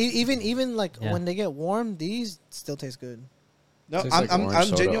one. Fanta. Even like Yeah. when they get warm, these still taste good. No, Tastes like orange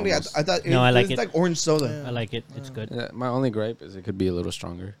soda genuinely. I almost. thought No, I like it's it. like orange soda. Yeah. I like it. It's good. Yeah, my only gripe is it could be a little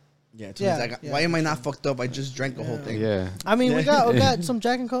stronger. Yeah, Yeah, like, yeah, why am for I not fucked up? I just drank the whole Yeah. thing. Yeah. I mean, we Yeah. got some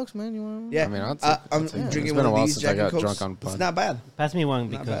Jack and Cokes, man. You want? Yeah, I mean, I'll take- I'm I'll take drinking It's one been a of while these since I Jack and got Cokes. drunk on It's pod. not bad. Pass me one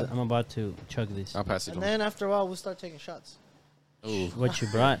Not because bad. I'm about to chug this. I'll pass it And on. then after a while, we'll start taking shots. Ooh. What you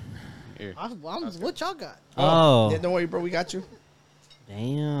brought? Here. What y'all got? Oh, Yeah, don't worry, bro. We got you.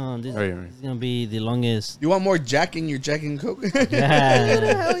 damn! This Right, is right. gonna be the longest. You want more Jack in your Jack and Coke? Yeah.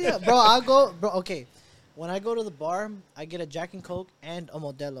 Hell yeah, bro! I'll go, bro. Okay, when I go to the bar, I get a Jack and Coke and a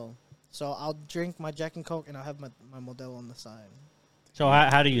Modelo. So I'll drink my Jack and Coke and I'll have my Modelo on the side. So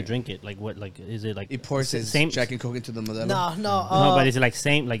how do you drink it? Like what? Like is it like He pours his same? Jack and Coke into the Modelo. No. No, but is it like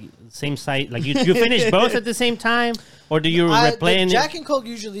same site? Like you finish both at the same time, or do you The replay it? Jack and Coke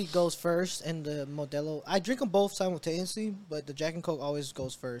usually goes first, and the Modelo. I drink them both simultaneously, but the Jack and Coke always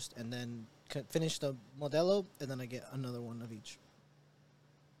goes first, and then finish the Modelo, and then I get another one of each.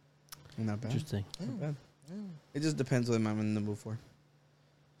 Not bad. Interesting. Not bad. It just depends what I'm in the mood for.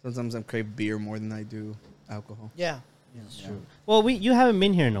 Sometimes I crave beer more than I do alcohol. Yeah. That's true. Well, you haven't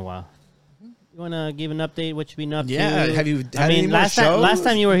been here in a while. You wanna give an update? What you been up Yeah, to? have you had I any mean, more last shows?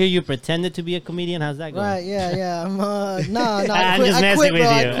 time you were here, you pretended to be a comedian. How's that going? Right, yeah. I'm, no, I'm I just quit, messing with bro,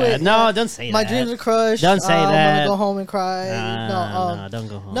 I you. quit, No, yeah. don't say My that. dreams are crushed. Don't say I'm that. gonna go home and cry. No, don't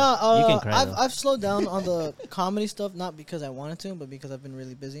go home. No, you can cry. I've slowed down on the comedy stuff, not because I wanted to, but because I've been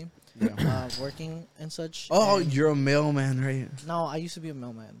really busy, working and such. Oh, and you're a mailman, right? no, I used to be a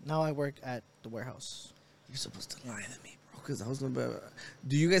mailman. Now I work at the warehouse. You're supposed to lie to me, bro, because I was gonna be...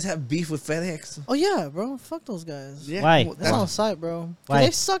 Do you guys have beef with FedEx? Oh yeah, bro. Fuck those guys. Yeah. Why? well, That's on site, bro. 'Cause Why?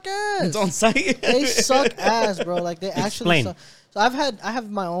 They suck ass. It's on site. They suck ass, bro. Like they actually Explain. suck. So I have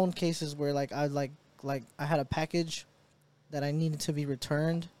my own cases where like I had a package that I needed to be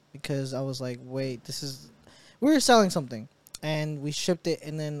returned because I was like, wait, we were selling something and we shipped it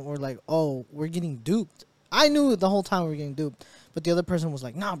and then we're like, oh, we're getting duped. I knew the whole time we were getting duped, but the other person was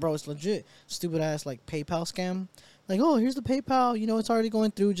like, nah, bro, it's legit. Stupid ass like PayPal scam. Like, oh, here's the PayPal. You know, it's already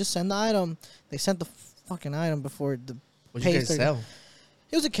going through. Just send the item. They sent the fucking item before the. What'd you guys sell?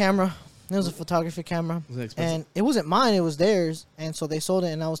 It was a camera. It was a photography camera. Was it expensive? And it wasn't mine, it was theirs. And so they sold it,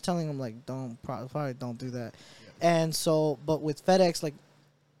 and I was telling them, like, probably don't do that. And so, but with FedEx, like,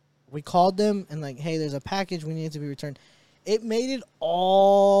 we called them, and like, hey, there's a package, we need it to be returned. It made it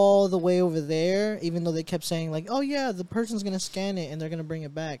all the way over there, even though they kept saying, like, oh, yeah, the person's going to scan it, and they're going to bring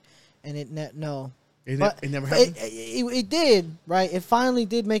it back. And no. It never But happened? It did, right? It finally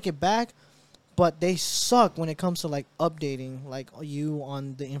did make it back. But they suck when it comes to like updating like you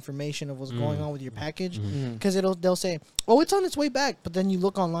on the information of what's going on with your package, because they'll say, "Oh, it's on its way back," but then you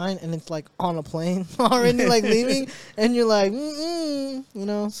look online and it's like on a plane already, like leaving, and you're like, you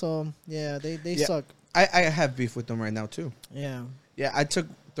know. So yeah, they suck. I have beef with them right now too. Yeah. Yeah, I took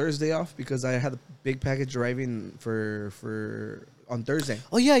Thursday off because I had a big package arriving for on Thursday.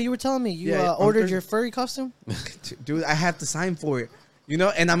 Oh yeah, you were telling me you Yeah, on ordered Thursday. your furry costume. Dude, I have to sign for it, you know,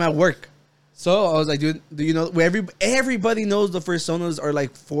 and I'm at work. So I was like, dude, do you know where everybody knows the personas are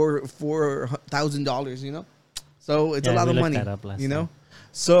like $4,000, you know? So it's a lot we of looked money, that up last you know? time.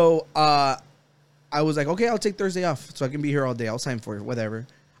 So I was like, okay, I'll take Thursday off so I can be here all day. I'll sign for it, whatever.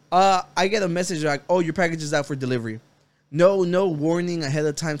 I get a message like, oh, your package is out for delivery. No warning ahead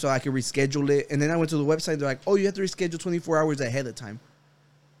of time so I can reschedule it. And then I went to the website. They're like, oh, you have to reschedule 24 hours ahead of time.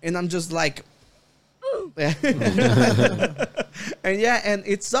 And I'm just like, and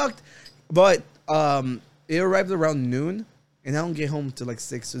it sucked. But it arrived around noon, and I don't get home till like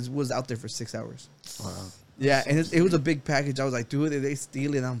 6. So it was out there for 6 hours. Wow. Yeah, and it was a big package. I was like, dude, if they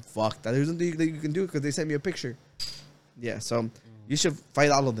steal it, I'm fucked. There's nothing that you can do because they sent me a picture. Yeah, so you should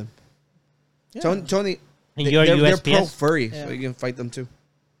fight all of them. Yeah. Tony, And you're they're pro USPS? furry, Yeah. so you can fight them too.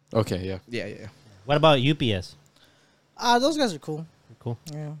 Okay, yeah. Yeah. What about UPS? Those guys are cool. Cool.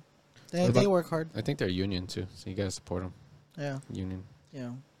 Yeah, What they about- work hard. I think they're union too, so you gotta support them. Yeah, Union.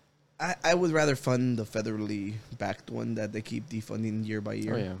 yeah. I would rather fund the federally backed one that they keep defunding year by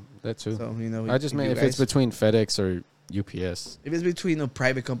year. Oh yeah, that too. So you know, I just meant you if it's guys- between FedEx or UPS. if it's between a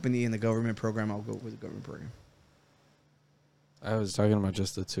private company and a government program, I'll go with the government program. I was talking about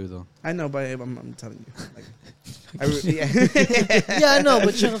just the two though. I know, but I'm telling you, like, yeah. Yeah, I know,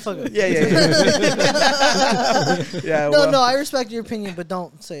 but shut the fuck up. Yeah. Yeah. No, well, no, I respect your opinion, but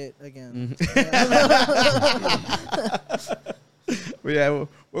don't say it again. But yeah, what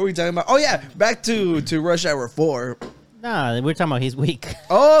were we talking about? Oh yeah, back to Rush Hour 4. Nah, we're talking about his week.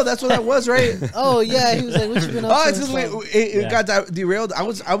 Oh, that's what that was, right? Oh yeah, he was like, "What you been up Oh, to?" it's because it got derailed. I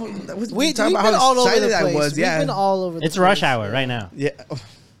was We've talking been about all how over excited the I place. was. We've Yeah, been all over. It's the rush place. hour right now. yeah.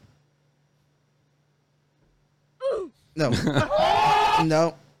 No,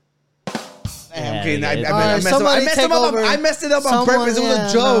 no. Yeah, Okay, yeah, I it's- messed him up. I messed it up on purpose. It was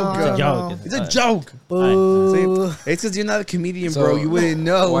a joke. It's a joke. It's a joke. Boo. See, it's because you're not a comedian, So, bro. You wouldn't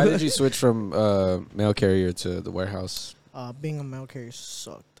know. Why did you switch from mail carrier to the warehouse? Being a mail carrier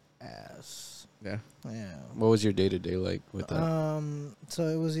sucked ass. Yeah. Yeah. What was your day to day like with that? So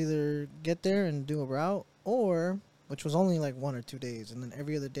it was either get there and do a route, or which was only like 1 or 2 days, and then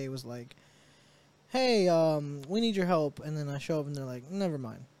every other day was like, hey, we need your help, and then I show up and they're like, never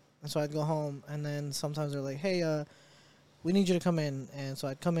mind. And so I'd go home, and then sometimes they're like, hey, we need you to come in, and so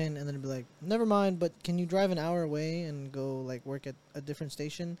I'd come in, and then it'd be like, never mind, but can you drive an hour away and go like work at a different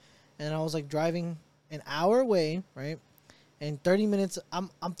station? And I was like driving an hour away, right? And 30 minutes, I'm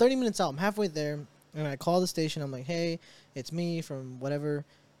 30 minutes out. I'm halfway there, and I call the station. I'm like, hey, it's me from whatever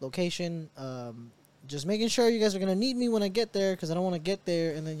location. Just making sure you guys are gonna need me when I get there, because I don't want to get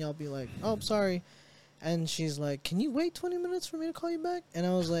there and then y'all be like, oh, I'm sorry. And she's like, can you wait 20 minutes for me to call you back? And I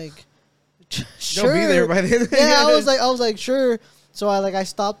was like, sure. They'll be there by then. Yeah, I was like, sure. So I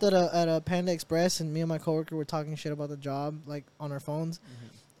stopped at a Panda Express, and me and my coworker were talking shit about the job, like on our phones.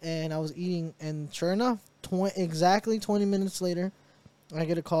 And I was eating, and sure enough, exactly 20 minutes later, I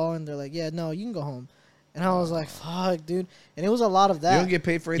get a call, and they're like, yeah, no, you can go home. And I was like, fuck, dude. And it was a lot of that. You don't get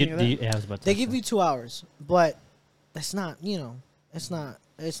paid for anything of that? Yeah, I was about to They say. give you 2 hours, but it's not,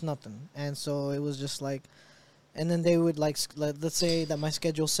 it's nothing. And so it was just like, and then they would like let's say that my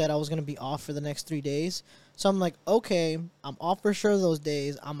schedule said I was going to be off for the next 3 days. So I'm like, okay, I'm off for sure those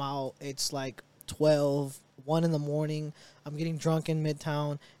days. I'm out. It's like 1 in the morning. I'm getting drunk in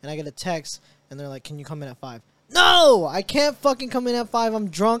Midtown, and I get a text, and they're like, can you come in at 5? No, I can't fucking come in at 5. I'm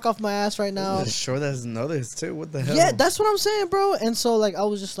drunk off my ass right now. Sure, that's noticed too. What the hell? Yeah, that's what I'm saying, bro. And so like I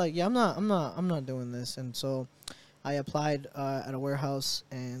was just like, yeah, I'm not doing this. And so I applied at a warehouse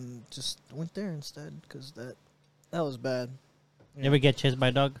and just went there instead, because that was bad. You ever get chased by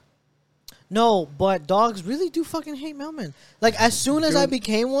a dog? No, but dogs really do fucking hate mailmen. Like as soon as I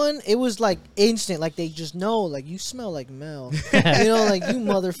became one, it was like instant. Like they just know, like you smell like mail. You know, like you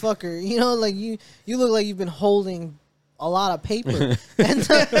motherfucker. You know, like you look like you've been holding a lot of paper. and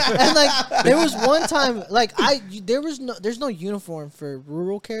like there was one time, like there's no uniform for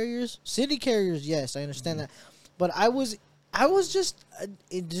rural carriers. City carriers, yes, I understand that. But I was just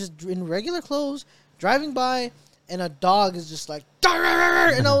just in regular clothes driving by, and a dog is just like,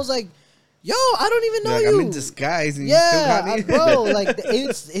 and I was like, yo, I don't even know Like, you. I'm in disguise, and you still got me. Bro, like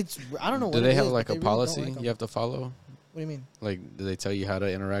it's I don't know. What Do they it have is, like but a they really don't policy like 'em. you have to follow? What do you mean? Like, do they tell you how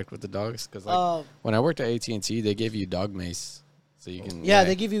to interact with the dogs? Because like when I worked at AT&T, they gave you dog mace, so you can. Yeah,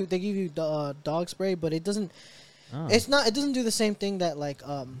 they give you dog spray, but it doesn't. Oh. It doesn't do the same thing that like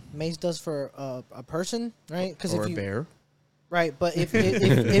mace does for a person, right? Because Or if a you bear. right, but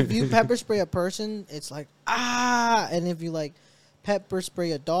if you pepper spray a person, it's like and if you like pepper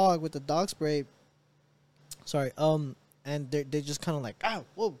spray a dog with the dog spray, and they just kind of like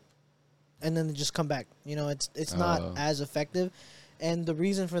whoa, and then they just come back. You know, it's not as effective. And the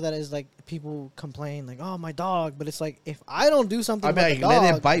reason for that is like people complain like, oh, my dog, but it's like if I don't do something I about mean, the let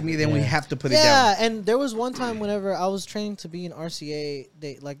dog, it bite me, then we have to put it yeah. down. And there was one time whenever I was training to be an RCA,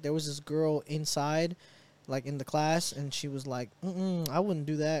 there was this girl inside, like in the class, and she was like, I wouldn't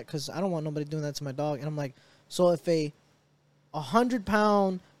do that because I don't want nobody doing that to my dog. And I'm like, so if a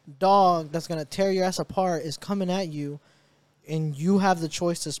 100-pound dog that's gonna tear your ass apart is coming at you, and you have the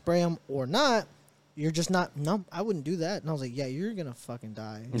choice to spray them or not, you're just not. No, I wouldn't do that. And I was like, yeah, you're gonna fucking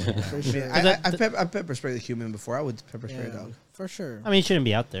die for sure. I pepper sprayed a human before. I would pepper spray a dog. for sure. I mean, it shouldn't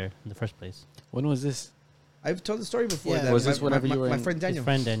be out there in the first place. When was this? I've told the story before. Yeah. That Was this whenever you were my in- friend His Daniel?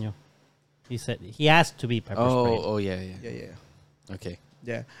 friend Daniel. He said he asked to be pepper sprayed. Oh yeah. Yeah. Okay.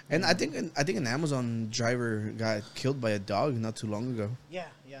 Yeah, and I think an Amazon driver got killed by a dog not too long ago. Yeah,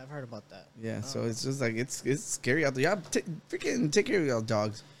 I've heard about that. Yeah, so it's just like it's scary out there. Yeah, freaking take care of your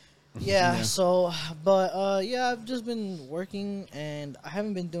dogs. Yeah, Yeah. so, but, I've just been working, and I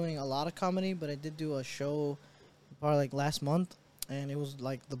haven't been doing a lot of comedy, but I did do a show probably, like, last month, and it was,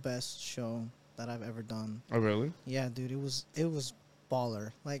 like, the best show that I've ever done. Oh, really? Yeah, dude, it was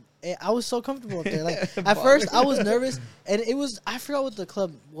baller. Like, I was so comfortable up there. Like, at first, I was nervous, and it was, I forgot what the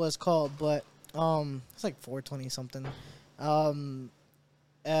club was called, but, it's like 420 something.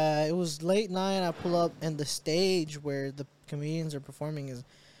 It was late night, I pull up, and the stage where the comedians are performing is,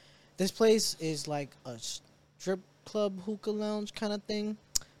 this place is like a strip club hookah lounge kind of thing,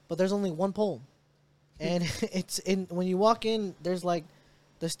 but there's only one pole, and it's in when you walk in. There's like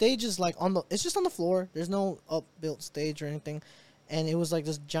the stage is like it's just on the floor. There's no up-built stage or anything, and it was like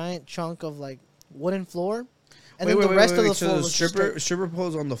this giant chunk of like wooden floor, and then the rest of the floor was stripper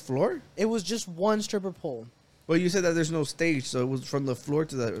poles on the floor. It was just one stripper pole. Well, you said that there's no stage, so it was from the floor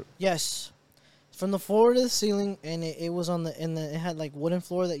to the. Yes. From the floor to the ceiling, and it was on it had like wooden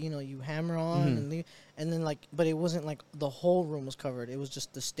floor that you hammer on and then like, but it wasn't like the whole room was covered. It was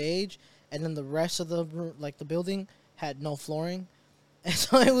just the stage, and then the rest of the room, like the building, had no flooring, and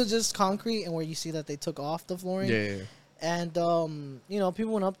so it was just concrete. And where you see that they took off the flooring, Yeah. And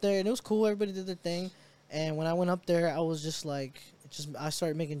people went up there, and it was cool. Everybody did their thing, and when I went up there, I was just like, I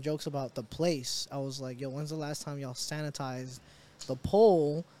started making jokes about the place. I was like, yo, when's the last time y'all sanitized the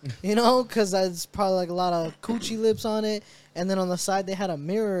pole, because that's probably like a lot of coochie lips on it. And then on the side they had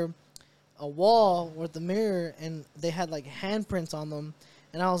a wall with the mirror, and they had like handprints on them.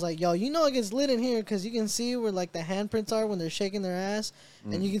 And I was like, yo, it gets lit in here because you can see where like the handprints are when they're shaking their ass,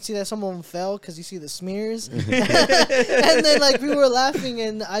 and you can see that some of them fell because you see the smears. And then like we were laughing,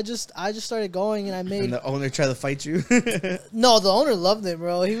 and I just started going, and I made. And the owner tried to fight you. No, the owner loved it,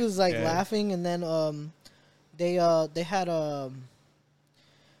 bro. He was like laughing, and then they had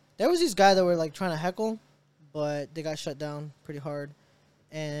there was these guys that were like trying to heckle, but they got shut down pretty hard,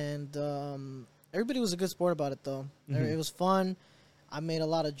 and everybody was a good sport about it though. It was fun. I made a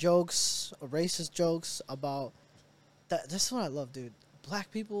lot of jokes, racist jokes about that. This is what I love, dude. Black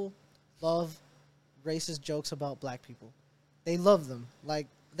people love racist jokes about black people. They love them. Like,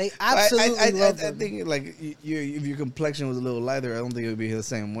 they absolutely love them. I think like if your complexion was a little lighter, I don't think it would be the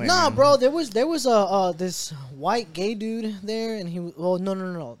same way. Nah, bro, there was a this white gay dude there, and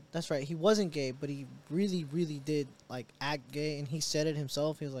no, that's right, he wasn't gay, but he really, really did like act gay, and he said it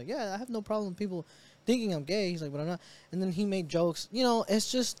himself. He was like, yeah, I have no problem with people thinking I'm gay. He's like, but I'm not. And then he made jokes.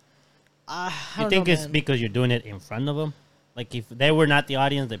 It's just, I You don't think know, it's man. because you're doing it in front of them? Like if they were not the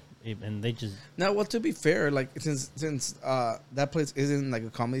audience, and they just Now, well, to be fair, like since that place isn't like a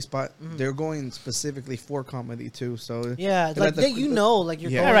comedy spot, they're going specifically for comedy too. So Yeah, they're like the- you're Yeah.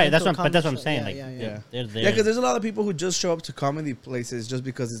 going right. into That's a what I'm comedy saying. show. Like Yeah. they're there. Yeah, because there's a lot of people who just show up to comedy places just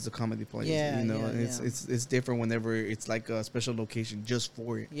because it's a comedy place. Yeah, and yeah. it's different whenever it's like a special location just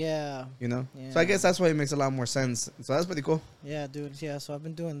for it. Yeah. So Yeah. I guess that's why it makes a lot more sense. So that's pretty cool. Yeah, dude. Yeah, so I've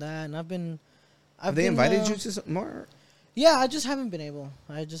been doing that, and Have they invited you to some more? Yeah, I just haven't been able.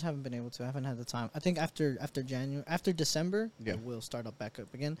 I haven't had the time. I think after December, Yeah. we'll start up back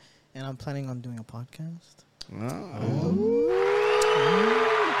up again, and I'm planning on doing a podcast.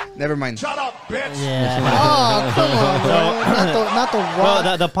 Never mind. Shut up, bitch. Yeah. Oh, come on, bro. Not the Well,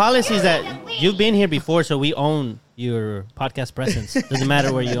 rock. the policy is that you've been here before, so we own your podcast presence. Doesn't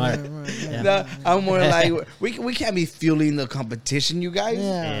matter where you are. Yeah. No, I'm more like we can't be fueling the competition, you guys.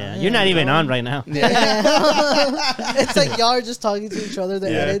 Yeah, you're not even on right now. It's like y'all are just talking to each other. The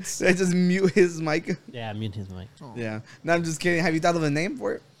edits. I just mute his mic. Yeah, mute his mic. Yeah. No, I'm just kidding. Have you thought of a name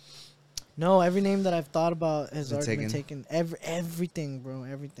for it? No, every name that I've thought about has Been already been taken. taken. Everything, bro.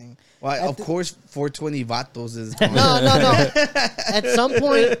 Everything. Well, of the- course, 420 Vatos is. No.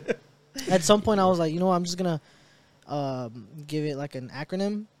 At some point, I was like, I'm just gonna give it like an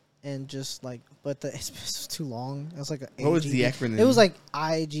acronym and just like, but it's too long. It was like What was the AGB. acronym? It was like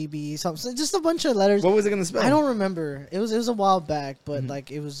IGB something, just a bunch of letters. What was it gonna spell? I don't remember. It was a while back, but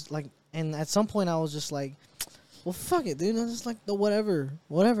like it was like, and at some point I was just like, well, fuck it, dude. I'm just like the whatever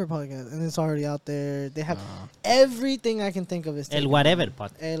podcast, and it's already out there. They have everything I can think of is El taken. whatever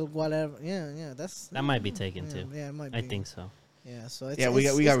podcast. El whatever. Yeah. That might be taken too. Yeah, it might be. I think so. Yeah, so it's, Yeah, we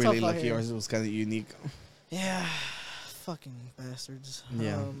got it's really tough out lucky. here. Ours was kind of unique. Yeah, fucking bastards.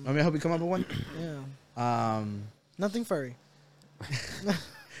 Yeah. I mean, I hope you come up with one. Yeah. Nothing furry.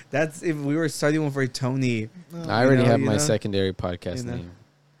 That's if we were starting one for Tony. I already have you my know? secondary podcast You know? name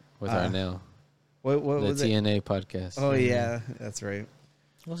with Arnell. What The was it? TNA podcast. Oh yeah, that's right.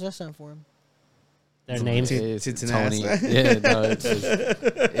 What's that stand for? Their names. Tits and Tony. ass. Yeah, no,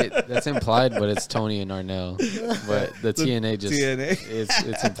 that's implied, but it's Tony and Arnell. But the TNA just TNA.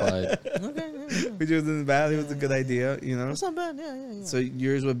 it's implied. Okay, yeah. Which wasn't bad. It was a good idea, you know. That's not bad. Yeah. So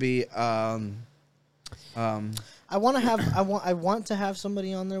yours would be I want to have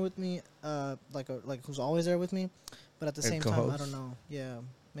somebody on there with me, like who's always there with me, but at the same time, I don't know. Yeah,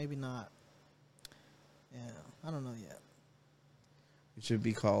 maybe not. Yeah, I don't know yet. It should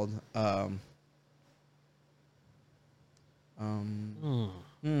be called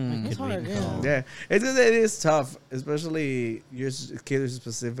It's hard, yeah. Yeah, it is tough, especially yours caters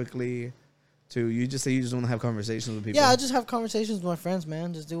specifically to you. Just say you just want to have conversations with people. Yeah, I just have conversations with my friends,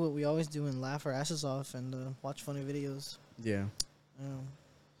 man. Just do what we always do and laugh our asses off and watch funny videos. Yeah. Yeah.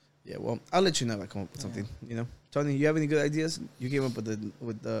 Yeah. Well, I'll let you know if I come up with something. You know, Tony, you have any good ideas? You came up with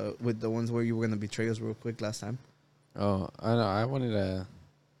the ones where you were gonna betray us real quick last time. Oh, I know. I wanted to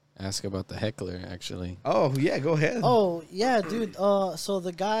ask about the heckler actually. Oh yeah, go ahead. Oh yeah, dude. So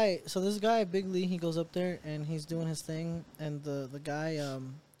this guy, Big Lee, he goes up there and he's doing his thing, and the guy,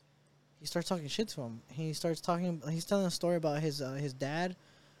 he starts talking shit to him. He's telling a story about his dad,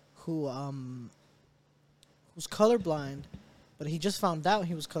 who's colorblind, but he just found out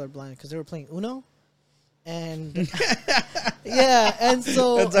he was colorblind because they were playing Uno, and yeah, and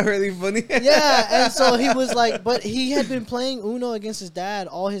so that's already funny. yeah, and so he was like, but he had been playing Uno against his dad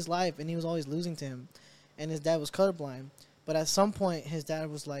all his life, and he was always losing to him, and his dad was colorblind. But at some point, his dad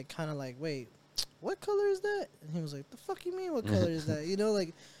was like, kind of like, wait, what color is that? And he was like, the fuck you mean, what color is that? You know,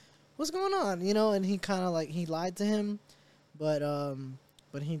 like, what's going on? You know, and he kind of like, he lied to him, but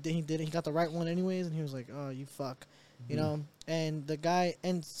he got the right one anyways, and he was like, oh, you fuck, you know, and the guy,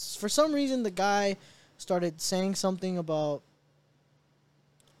 and for some reason, the guy started saying something about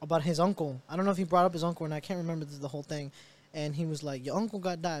his uncle. I don't know if he brought up his uncle, and I can't remember the whole thing. And he was like, your uncle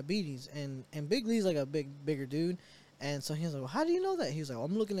got diabetes. And Big Lee's like a bigger dude. And so he was like, well, how do you know that? He was like, well,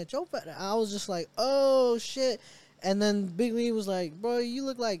 I'm looking at your fat. I was just like, oh, shit. And then Big Lee was like, bro, you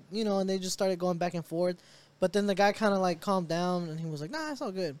look like, you know, and they just started going back and forth. But then the guy kind of like calmed down, and he was like, nah, it's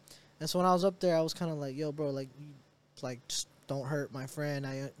all good. And so when I was up there, I was kind of like, yo, bro, like, just don't hurt my friend.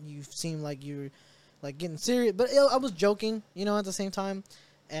 You seem like you're like getting serious. But I was joking, you know, at the same time.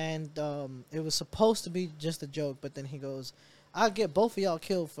 And it was supposed to be just a joke, but then he goes, I'll get both of y'all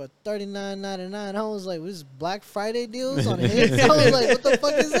killed for $39.99. I was like, this is Black Friday deals on hits? I was like, what the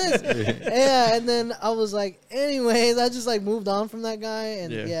fuck is this? Yeah, and then I was like, anyways, I just like moved on from that guy.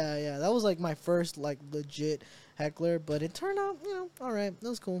 And yeah, that was like my first like legit heckler, but it turned out, you know, all right. That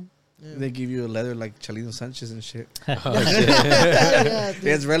was cool. Yeah. They give you a letter like Chalino Sanchez and shit. Oh, shit. Yeah,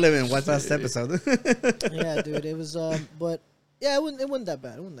 it's relevant. What's last episode? Yeah, dude, it was, but... Yeah, it wasn't that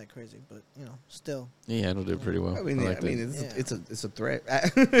bad. It wasn't that crazy, but you know, still. He handled it pretty well. I mean, it's a threat.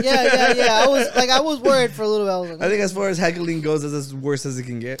 Yeah. I was worried for a little bit. I was like, I think as far as heckling goes, it's as worse as it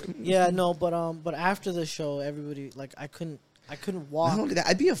can get. Yeah, no, but after the show, everybody like I couldn't walk. Not only that,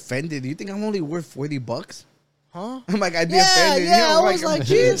 I'd be offended. You think I'm only worth $40? Huh? I'm like, I'd be offended. Yeah, I was like,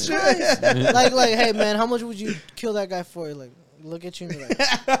 Jesus Christ. like, hey man, how much would you kill that guy for? Like, look at you and be like,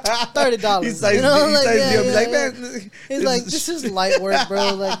 $30. He's like, man, he's like, this is light work,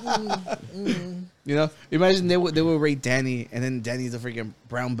 bro. Like, you know, imagine they would rate Danny, and then Danny's a freaking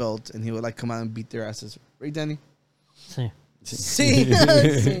brown belt, and he would like come out and beat their asses. Rate Danny. See,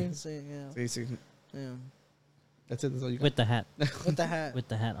 yeah. That's it. That's all you got. With the hat. With the hat. With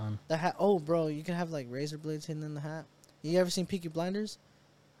the hat on. The hat. Oh, bro, you can have like razor blades hidden in the hat. You ever seen Peaky Blinders?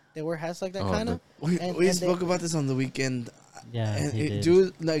 They wear hats like that, kind of. We spoke about this on the weekend. Yeah, and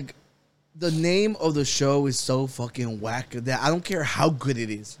dude, like, the name of the show is so fucking whack that I don't care how good it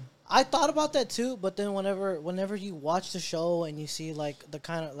is. I thought about that too, but then whenever you watch the show and you see like the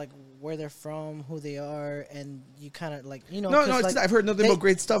kind of like where they're from, who they are, and you kind of like, you know. No, like, I've heard nothing but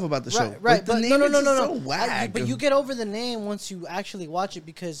great stuff about the show. Right, but the name no. So whack. But you get over the name once you actually watch it,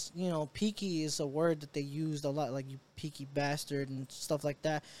 because you know peaky is a word that they used a lot, like you peaky bastard and stuff like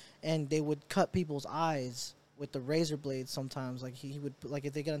that, and they would cut people's eyes with the razor blades sometimes. Like he would, like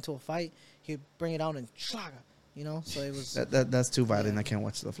if they get into a fight, he'd bring it out and schlaga. You know, so it was that's too violent. I can't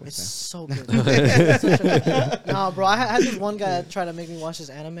watch stuff like it's that. So good. No, bro, I had this one guy try to make me watch this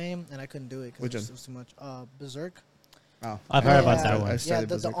anime, and I couldn't do it because it was too much. Berserk. Oh, I've heard about that one. Yeah,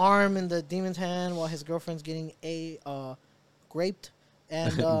 the arm in the demon's hand while his girlfriend's getting raped,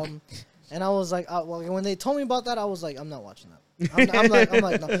 and and I was like, when they told me about that, I was like, I'm not watching that. I'm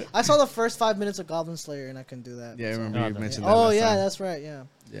like, no. I saw the first 5 minutes of Goblin Slayer, and I couldn't do that. Yeah, I remember you mentioned that. Oh last yeah, time. that's right. Yeah.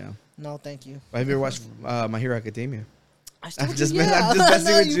 Yeah. No, thank you. Have you ever watched My Hero Academia? I'm just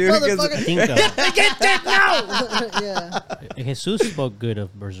messing with you because Get that now. Yeah. Jesus spoke good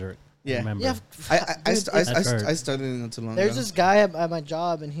of Berserk. Yeah. remember. Yeah, I heard. started it not too long there's ago. this guy at my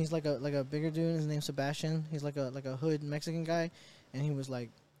job, and he's like a bigger dude. His name's Sebastian. He's like a hood Mexican guy, and he was like,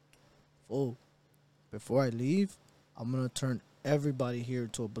 "Oh, before I leave, I'm gonna turn everybody here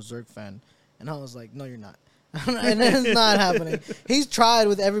to a Berserk fan." And I was like, "No, you're not." And it's not happening. He's tried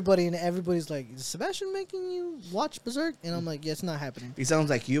with everybody, and everybody's like, "Is Sebastian making you watch Berserk?" And I'm like, "Yeah, it's not happening." He sounds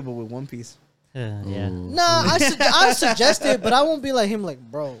like you, but with One Piece. Yeah. No, I suggest it, but I won't be like him. Like,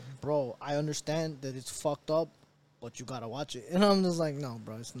 bro, I understand that it's fucked up, but you gotta watch it. And I'm just like, no,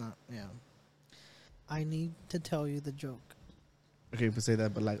 bro, it's not. Yeah. I need to tell you the joke. Okay, but say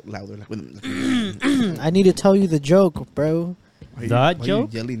that, but like louder. Like, I need to tell you the joke, bro. The joke? Are you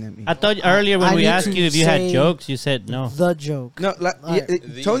yelling at me? I thought earlier when I we need asked to you if you had say jokes, you said no. The joke. No, like,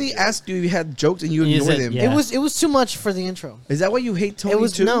 Alright. Tony asked you if you had jokes and you You ignored said, him. yeah. It was too much for the intro. Is that why you hate Tony It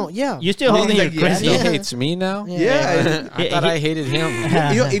was too? no, yeah. You're still Yeah, holding he's your like, yeah. crystal. He Yeah. hates me now. Yeah. I thought I hated him.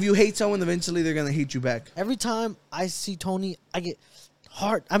 You know, if you hate someone, eventually they're gonna hate you back. Every time I see Tony, I get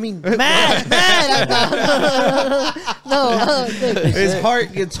hard. I mean, mad. No, His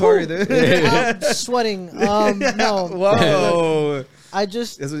heart gets harder. I'm sweating. No. Whoa. I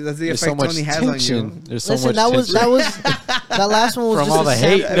just That's the There's effect so much Tony has on you. tension. There's so listen. much That was tension. that last one was From just all a the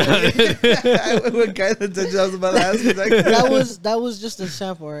hate. sample. What kind of attention I was about to ask you? that was just a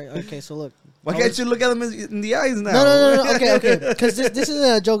sample, right? Okay, so look. Why can't you look at him in the eyes now? No. Okay. Because this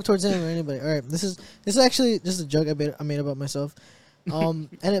isn't a joke towards him or anybody. All right, this is actually just a joke I made about myself. But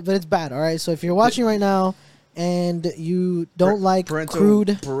it's bad. All right, so if you're watching right now and you don't like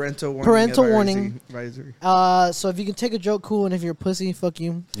crude parental warning. advisory. So if you can take a joke, cool, and if you're a pussy, fuck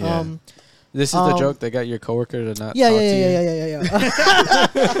you. Yeah. This is the joke that got your coworker to not Yeah. talk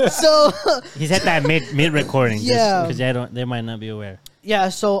to you. So He's at that mid recording. Yeah. Because they might not be aware. yeah,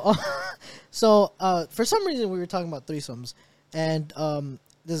 so for some reason we were talking about threesomes, and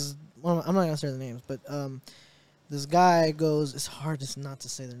this is I'm not gonna say the names, but this guy goes, it's hard just not to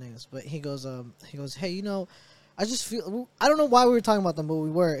say their names, but he goes, hey, you know, I just feel, I don't know why we were talking about them, but we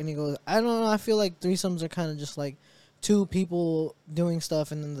were, and he goes, I don't know, I feel like threesomes are kind of just like two people doing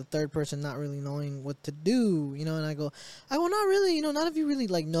stuff and then the third person not really knowing what to do, you know, and I go, not really, you know, not if you really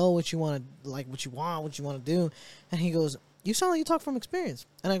like know what you want to, like what you want to do, and he goes, you sound like you talk from experience,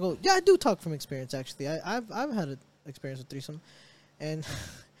 and I go, yeah, I do talk from experience, actually, I've had an experience with threesome, and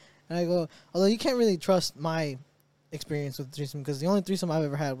and I go, although you can't really trust my experience with threesome because the only threesome I've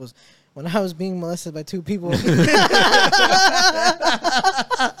ever had was when I was being molested by two people.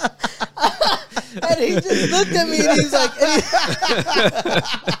 And he just looked at me and he's like,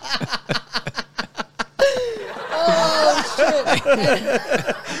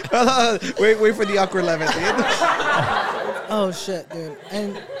 Oh shit! Wait for the awkward laugh at the end. oh shit, dude!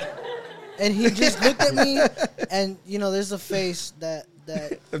 And he just looked at me, and you know, there's a face that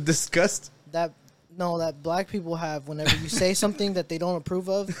Of disgust. that black people have whenever you say something that they don't approve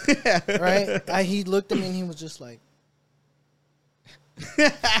of, right? He looked at me and he was just like,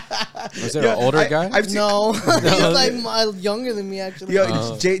 Was it an older guy? I've seen, no. He's like younger than me, actually.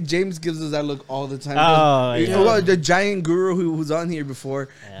 Yo, James gives us that look all the time. Oh, yeah. Well, the giant guru who's on here before.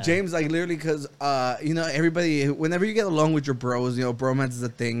 Yeah. James, like, literally, because, you know, everybody, whenever you get along with your bros, you know, bromance is a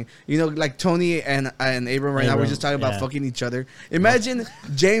thing. You know, like Tony and Aybruhmm right now, we're just talking about fucking each other. Imagine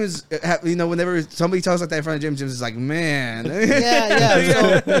James, you know, whenever somebody talks like that in front of James is like, man.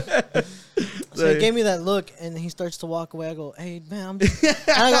 Yeah. So he gave me that look, and he starts to walk away. I go, "Hey, man,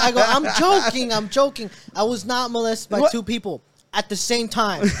 I go, I'm joking. I was not molested by two people at the same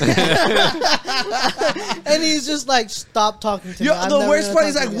time." And he's just like, "Stop talking to me." The worst part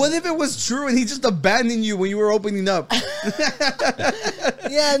is like, what if it was true and he just abandoned you when you were opening up?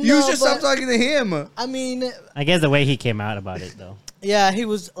 Yeah, no, you should stop talking to him. I mean, I guess the way he came out about it, though. yeah, he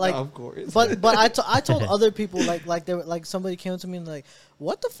was like, of course. But I told other people like they were like somebody came to me and like,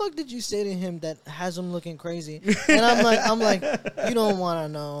 what the fuck did you say to him that has him looking crazy? And I'm like, you don't want to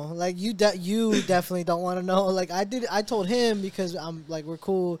know. Like you definitely don't want to know. Like I told him because I'm like, we're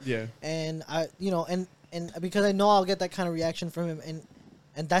cool. Yeah. And I, you know, and because I know I'll get that kind of reaction from him,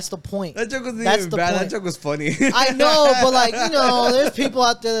 and that's the point. That joke was That's even the bad. point. That joke was funny. I know, but like, you know, there's people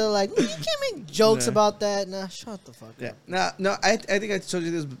out there that are like, you can't make jokes about that. Nah, shut the fuck up. No. I think I told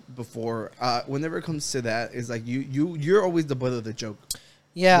you this before. Whenever it comes to that, is like you're always the butt of the joke.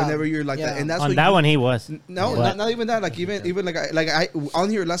 Yeah. Whenever you're like that, and that's On what that one, he was. No, What? not even that. Like even like I on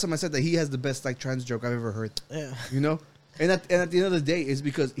here last time I said that he has the best like trans joke I've ever heard. Yeah. You know, and at the end of the day, it's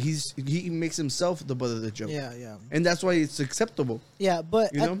because he makes himself the butt of the joke. Yeah. And that's why it's acceptable. Yeah,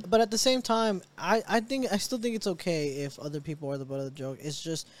 but You know? but at the same time, I still think it's okay if other people are the butt of the joke. It's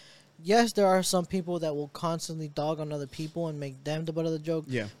just yes, there are some people that will constantly dog on other people and make them the butt of the joke.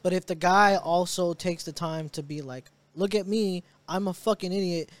 Yeah. But if the guy also takes the time to be like, look at me, I'm a fucking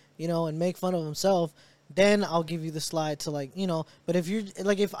idiot, you know, and make fun of himself, then I'll give you the slide to like, you know. But if you're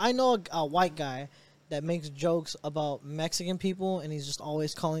like, if I know a white guy that makes jokes about Mexican people and he's just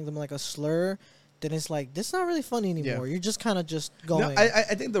always calling them like a slur, then it's like, this is not really funny anymore. Yeah. You're just kind of just No, going.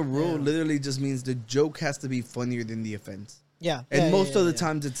 I think the rule literally just means the joke has to be funnier than the offense. Yeah. And most of the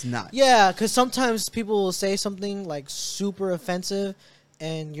times it's not. Yeah, because sometimes people will say something like super offensive,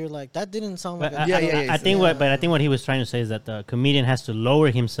 and you're like, that didn't sound like. But a I think what he was trying to say is that the comedian has to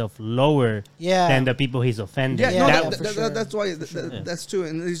lower himself lower than the people he's offending. Yeah, that's why that's true.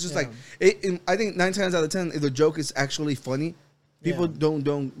 And it's just like I think 9 times out of 10, if the joke is actually funny, people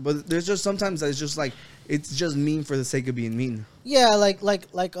don't. But there's just sometimes that it's just like it's just mean for the sake of being mean. Yeah, like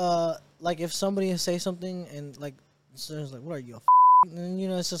if somebody say something and like. So it's like, what are you? And you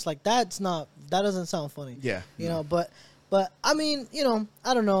know, it's just like that doesn't sound funny. Yeah, you know, but I mean, you know,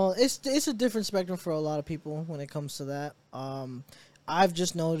 I don't know. It's a different spectrum for a lot of people when it comes to that. I've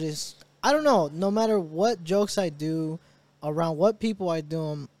just noticed. I don't know. No matter what jokes I do, around what people I do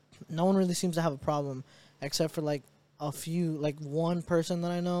them, no one really seems to have a problem, except for like a few, like one person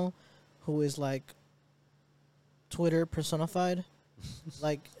that I know, who is like Twitter personified.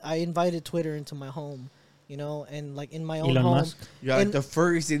 Like I invited Twitter into my home. You know, and like in my own Elon home. Musk? Yeah, like the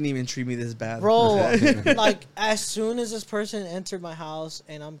furries didn't even treat me this bad. Bro, like as soon as this person entered my house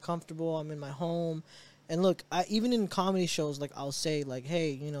and I'm comfortable, I'm in my home. And look, even in comedy shows, like I'll say like,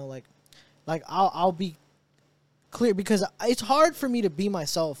 hey, you know, like I'll be clear because it's hard for me to be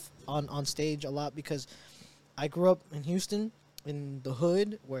myself on stage a lot because I grew up in Houston in the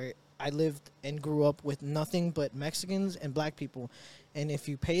hood where I lived and grew up with nothing but Mexicans and black people. And if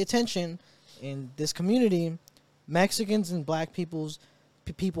you pay attention, in this community, Mexicans and black people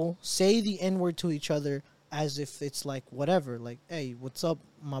say the N-word to each other as if it's like whatever. Like, hey, what's up,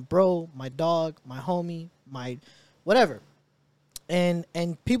 my bro, my dog, my homie, my whatever. And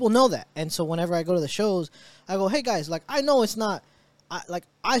people know that. And so whenever I go to the shows, I go, hey, guys, like, I know it's not,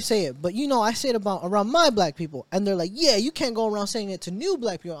 I say it, but, you know, I say it around my black people. And they're like, yeah, you can't go around saying it to new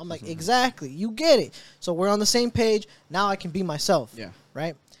black people. I'm like, exactly. You get it. So we're on the same page. Now I can be myself. Yeah.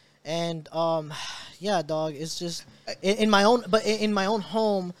 Right? And yeah, dog. It's just in my own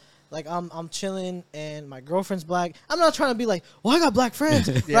home. Like I'm chilling, and my girlfriend's black. I'm not trying to be like, well, I got black friends,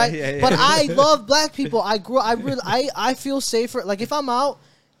 right? Yeah. But I love black people. I feel safer. Like if I'm out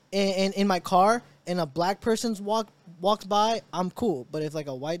in my car and a black person's walks by, I'm cool. But if like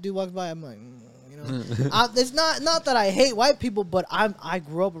a white dude walks by, I'm like, you know, it's not that I hate white people, but I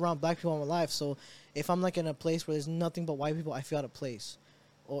grew up around black people all my life. So if I'm like in a place where there's nothing but white people, I feel out of place.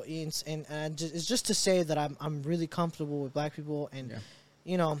 It's just to say that I'm really comfortable with black people and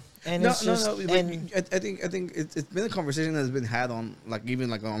you know and I think it's been a conversation that's been had on like even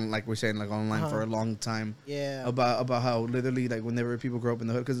like on like we're saying like online for a long time about how literally like whenever people grow up in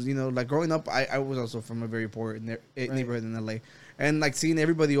the hood because you know like growing up I was also from a very poor neighborhood in LA and like seeing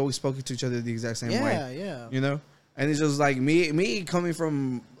everybody always spoke to each other the exact same way you know. And it's just like me coming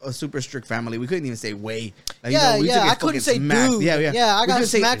from a super strict family. We couldn't even say "way." Like, I couldn't say smacked. "dude." Yeah. I got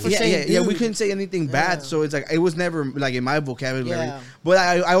smacked for saying "dude." Yeah, we couldn't say anything bad. So it's like it was never like in my vocabulary. Yeah. But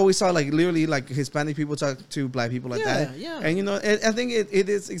I always saw like literally like Hispanic people talk to black people like that. Yeah. And you know, I think it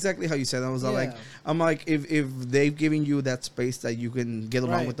is exactly how you said. I was like, I'm like, if they've given you that space that you can get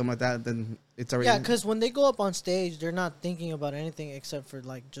along with them like that, then it's already because when they go up on stage, they're not thinking about anything except for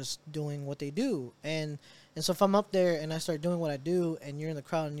like just doing what they do And so if I'm up there and I start doing what I do and you're in the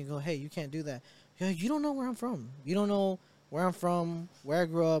crowd and you go, hey, you can't do that. Yeah, you don't know where I'm from. You don't know where I'm from, where I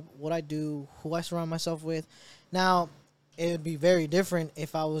grew up, what I do, who I surround myself with. Now, it would be very different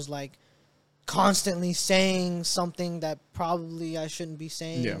if I was like constantly saying something that probably I shouldn't be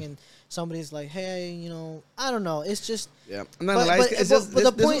saying and somebody's like, hey, you know, I don't know. It's just the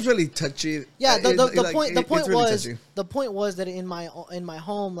point was really touchy. Yeah, the point was that in my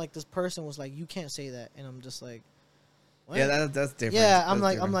home, like this person was like, you can't say that, and I'm just like, what? Yeah, that's different. Yeah, I'm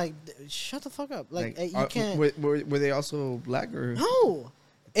like, shut the fuck up. Like you can't. Were they also black or no?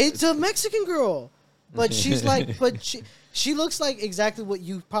 It's a Mexican girl, but she's like, she looks like exactly what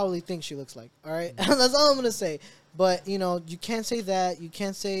you probably think she looks like. All right, that's all I'm gonna say. But you know, you can't say that. You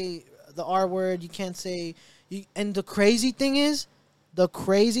can't say the R word. You can't say. And the crazy thing is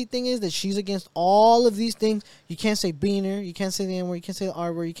that she's against all of these things. You can't say beaner. You can't say the N word. You can't say the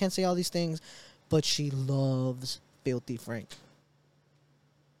R word. You can't say all these things. But she loves Filthy Frank.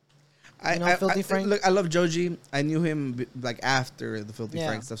 Filthy Frank. Look, I love Joji. I knew him like after the Filthy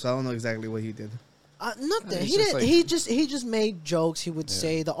Frank stuff, so I don't know exactly what he did. Nothing. He's He just didn't. He just made jokes. He would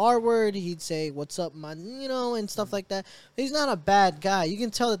say the R word. He'd say "What's up, my," and stuff like that. He's not a bad guy. You can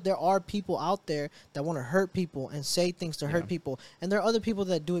tell that there are people out there that want to hurt people and say things to hurt people, and there are other people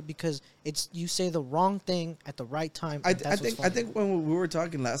that do it because it's you say the wrong thing at the right time. I think when we were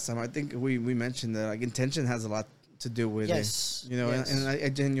talking last time, I think we mentioned that like intention has a lot to do with Yes. it. Yes. And I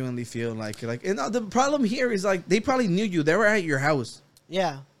genuinely feel like and the problem here is like they probably knew you. They were at your house.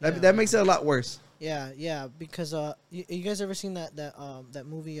 Yeah. That makes it a lot worse. Yeah, because you guys ever seen that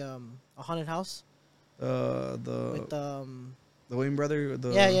movie A Haunted House? The Wayne brother.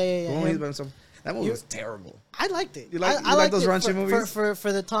 Yeah. The one he's by himself. That movie was terrible. I liked it. You like liked those it raunchy movies?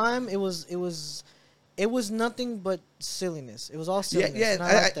 For the time? It was nothing but silliness. It was all silliness. Yeah. And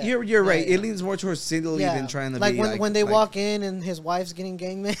I liked that. You're right. Yeah. It leans more towards silly than trying to like be when they walk in and his wife's getting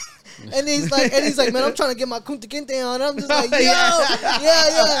gangman, and he's like, man, I'm trying to get my kunta kinte on. I'm just like, yo,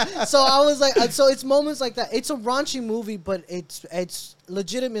 yeah. So I was like, so it's moments like that. It's a raunchy movie, but it's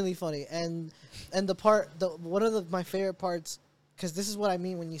legitimately funny. And one of my favorite parts, because this is what I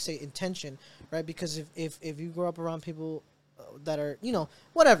mean when you say intention, right? Because if you grow up around people that are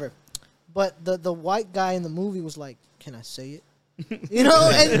whatever. But the white guy in the movie was like, "Can I say it?" And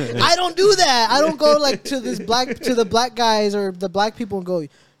I don't do that. I don't go like to the black guys or the black people and go,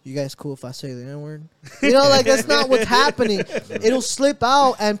 "You guys cool if I say the N-word?" Like that's not what's happening. It'll slip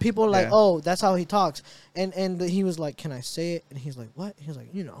out and people are like, "Oh, that's how he talks." And he was like, "Can I say it?" And he's like, "What?" He's like,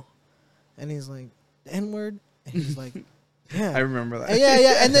 And he's like, "The N-word?" And he's like, "Yeah." I remember that. And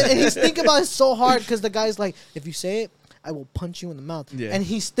yeah. And he's thinking about it so hard because the guy's like, "If you say it, I will punch you in the mouth." Yeah. And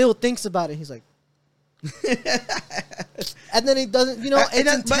he still thinks about it. He's like, and then he doesn't,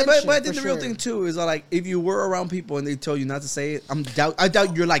 it's but I think the real sure. thing too is like if you were around people and they tell you not to say it, I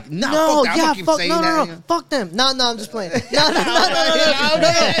doubt you're like, nah, no, fuck that. I'm gonna keep saying that. No, fuck them. No, I'm just playing. No.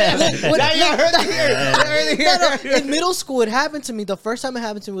 In middle school, it happened to me. The first time it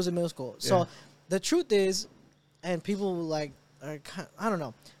happened to me was in middle school. So the truth is, and people like, I don't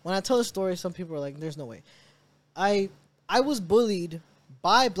know. When I tell the story, some people are like, "There's no way." I was bullied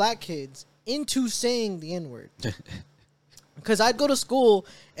by black kids into saying the N-word. Because I'd go to school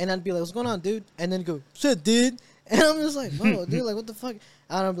and I'd be like, "What's going on, dude?" And then go, "Shit, dude." And I'm just like, "Bro, dude, like, what the fuck?"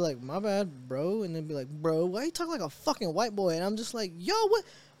 And I'd be like, "My bad, bro." And then be like, "Bro, why you talk like a fucking white boy?" And I'm just like, "Yo,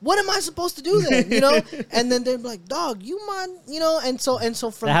 what am I supposed to do then?" And then they'd be like, "Dog, you mind?" And so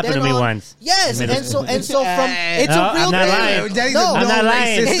from that happened then to me on, once. Yes, and so from it's a real I'm not thing. lying. No, I'm not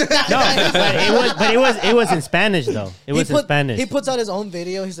lying. No, but it was in Spanish though. It was in Spanish. He puts out his own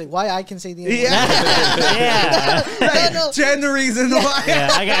video. He's like, "Why I can say the N-word?" Yeah. No. 10 reasons why. Yeah,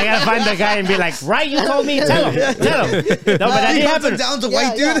 I gotta find the guy and be like, "Right, you told me. Tell him. No, but that did happen. Down to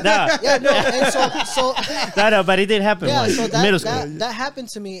white dude. No. Yeah, no, and so No, but it did happen. yeah, once. so Middle school. that happened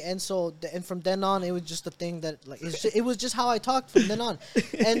to me, and so and from then on, it was just a thing that like it was just how I talked from then on,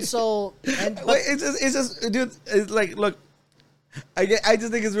 and so Wait, it's just, dude. It's like, look, I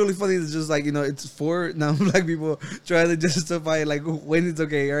just think it's really funny. It's just like it's for non-black people trying to justify like when it's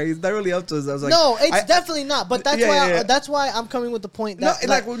okay. Right? It's not really up to us. I was like, no, it's definitely not. But that's Yeah. that's why I'm coming with the point No, that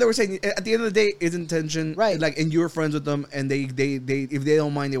like what they were saying. At the end of the day, it's intention, Right. Like, and you're friends with them, and they if they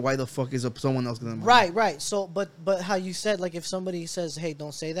don't mind it, why the fuck is someone else gonna mind? Right. So, but how you said, like, if somebody says, "Hey,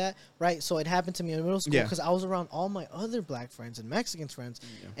 don't say that," right? So it happened to me in middle school Yeah. because I was around all my other black friends and Mexican friends,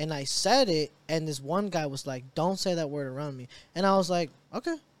 and I said it, and this one guy was like, "Don't say that word around me," and I was like,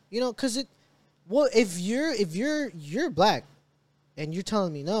 "Okay," because if you're black, and you're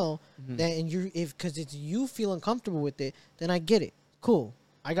telling me no, then because it's you feel uncomfortable with it, then I get it. Cool,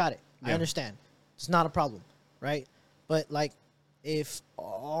 I got it. I understand. It's not a problem, right? But like, if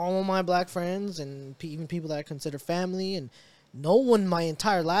all my black friends and even people that I consider family and no one my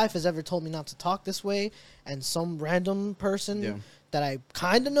entire life has ever told me not to talk this way, and some random person that I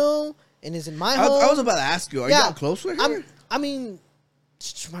kind of know and is in my home. I was about to ask you, are you close with her? I mean,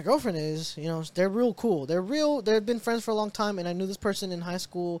 my girlfriend is, they're real cool. They've been friends for a long time, and I knew this person in high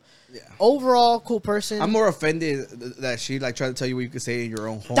school. Yeah. Overall, cool person. I'm more offended that she tried to tell you what you could say in your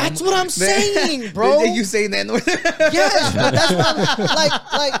own home. That's what I'm saying, bro. You saying that? Yes, but that's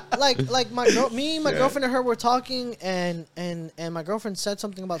what my girlfriend and her were talking, and my girlfriend said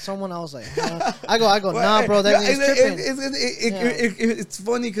something about someone. I was like, I go, nah, bro, that is tripping. It's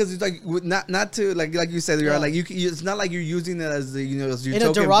funny because it's like not to like you said, you're like it's not like you're using it as as your in a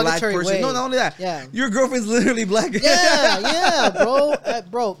token black derogatory person. way. No, not only that. Yeah. Your girlfriend's literally black. Yeah,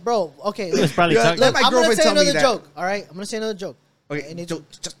 bro. Okay, He was probably Yeah, talking. let my I'm gonna girlfriend say tell me another that. joke. All right, I'm gonna say another joke. Okay, And just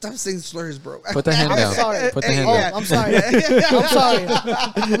stop saying slurs, bro. Put the hand I'm down. sorry. Put the hand Oh, down. I'm sorry. I'm sorry.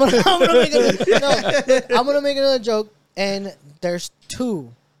 I'm gonna make another joke, and there's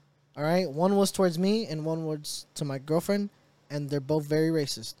two All right, one was towards me and one was to my girlfriend, and they're both very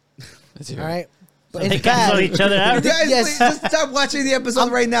racist. All right, but They cancel each other out. Guys, Yes. please just stop watching the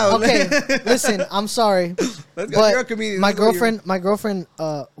episode right now. Okay, listen, I'm sorry, Let's go. You're a but comedian. my Let's go. girlfriend,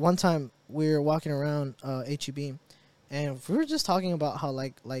 one time we were walking around HEB, and we were just talking about how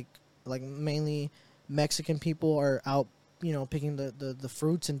like mainly Mexican people are out, picking the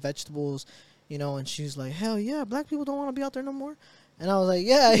fruits and vegetables, and she's like, hell yeah, black people don't want to be out there no more. And I was like,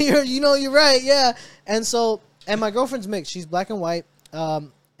 yeah, you're right, yeah. And my girlfriend's mixed. She's black and white.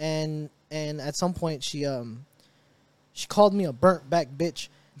 And at some point she called me a burnt back bitch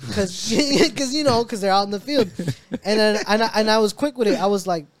because they're out in the field. And then I was quick with it. I was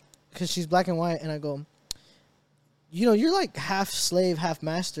like, because she's black and white, and I go, you're like half slave, half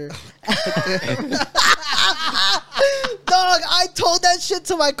master. Dog, I told that shit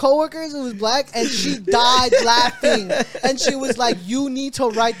to my coworkers who was black, and she died laughing. And she was like, "You need to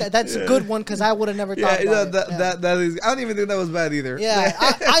write that. That's a good one because I would have never thought about it." That is. I don't even think that was bad either. Yeah,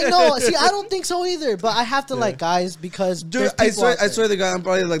 I know. See, I don't think so either. But I have to guys, because Dude, I swear to God, I'm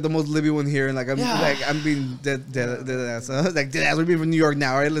probably like the most Libby one here, and I'm being dead ass. Like dead ass. We're being from New York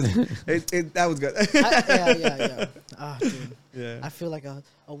now, right? That was good. Yeah. Ah, dude. Yeah. I feel like a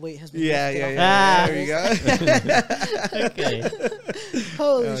weight has been Yeah. lifted off my There you go. Okay.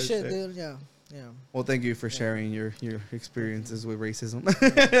 Holy shit, dude. Yeah. Well, thank you for sharing your experiences with racism.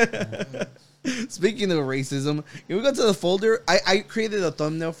 Speaking of racism, can we go to the folder? I created a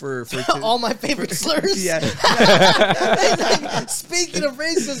thumbnail for All my favorite slurs. Yeah. Speaking of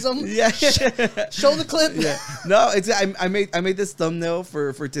racism, Yeah. show the clip. Yeah. No, it's I made this thumbnail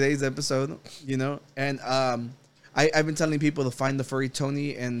for today's episode, and I've been telling people to find the furry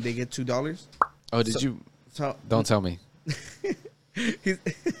Tony and they get $2. Oh, did you? So Don't tell me.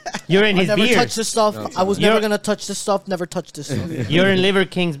 You're in I his never beard. touched this stuff. No, I was You're- never gonna touch this stuff. Never touched this stuff. You're in Liver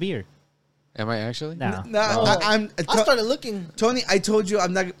King's beard. Am I actually? No. no, I started looking. Tony, I told you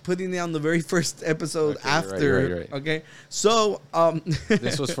I'm not putting it on the very first episode Okay, after. right. Okay, so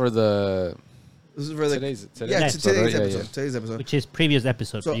This was for the this is for the today's today's episode, right? episode. Yeah. Today's episode. Which is previous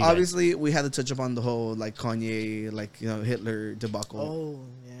episode. So for you guys. obviously we had to touch upon the whole Kanye Hitler debacle. Oh,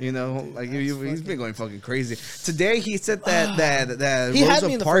 yeah. He's been going fucking crazy. Today he said that He had me Rosa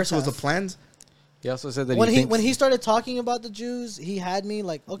in the Parks first was a half. plan. He also said that When he started talking about the Jews, he had me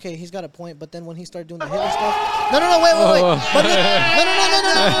like, okay, he's got a point. But then when he started doing the Hitler stuff, no, wait. But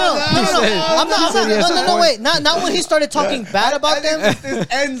no, wait. Not when he started talking bad about them. This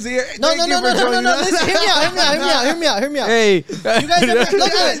ends here. No. Thank you for joining us. Listen, hear me out. Hey, You guys ever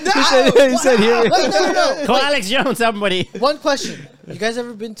look at he said here. Wait, no. Call Alex Jones, somebody. One question. You guys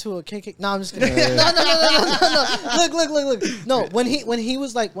ever been to a KK? No, I'm just kidding. No. Look. No, when he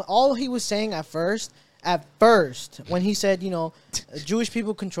was like, all he was saying at first, when he said, Jewish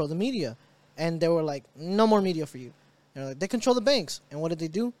people control the media, and they were like, no more media for you. They're like, they control the banks, and what did they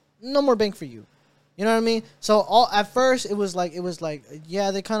do? No more bank for you. You know what I mean? So at first it was like,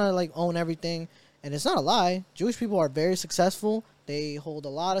 yeah, they kind of like own everything, and it's not a lie. Jewish people are very successful. They hold a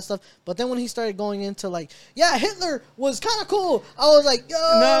lot of stuff. But then when he started going into like, yeah, Hitler was kind of cool, I was like,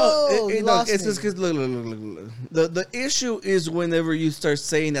 yo, It's just because look. The issue is whenever you start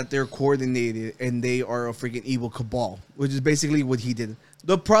saying that they're coordinated and they are a freaking evil cabal, which is basically what he did.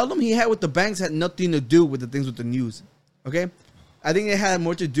 The problem he had with the banks had nothing to do with the things with the news. Okay, I think it had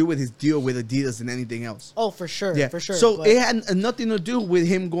more to do with his deal with Adidas than anything else. Oh, for sure, Yeah, for sure. So but it had nothing to do with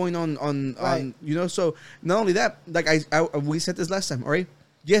him going on Right. So not only that, like we said this last time, all right?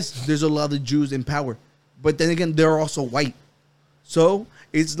 Yes, there's a lot of Jews in power, but then again, they're also white. So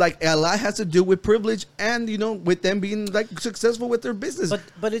it's like a lot has to do with privilege and with them being like successful with their business.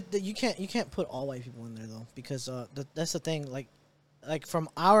 But you can't put all white people in there though, because that's the thing. Like from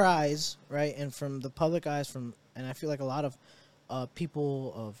our eyes, right, and from the public eyes, and I feel like a lot of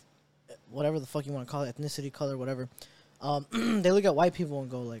people of whatever the fuck you want to call it, ethnicity, color, whatever, they look at white people and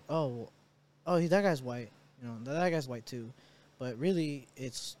go like, oh, that guy's white, that guy's white too, but really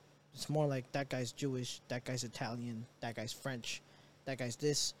it's more like that guy's Jewish, that guy's Italian, that guy's French, that guy's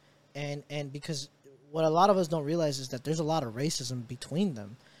this, and because what a lot of us don't realize is that there's a lot of racism between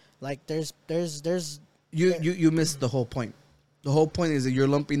them, like there's you missed the whole point. The whole point is that you're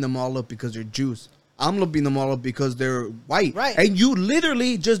lumping them all up because they're Jews. I'm lumping them all up because they're white. Right. And you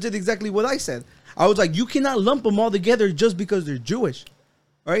literally just did exactly what I said. I was like, you cannot lump them all together just because they're Jewish.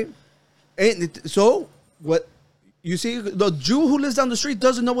 Right? And so, what you see, the Jew who lives down the street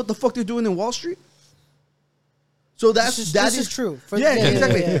doesn't know what the fuck they're doing in Wall Street? So that is true. Yeah,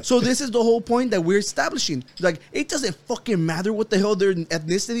 exactly. Yeah. So this is the whole point that we're establishing. Like, it doesn't fucking matter what the hell their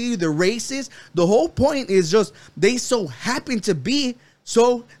ethnicity, their race is. The whole point is just they so happen to be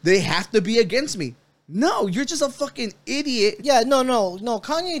so they have to be against me. No, you're just a fucking idiot. Yeah, no.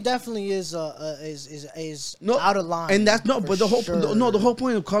 Kanye definitely is out of line. And that's no, but the whole the whole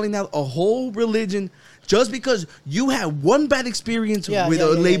point of calling out a whole religion just because you had one bad experience with a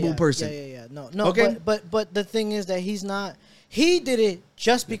label person. Yeah. No. Okay. But the thing is that he's not. He did it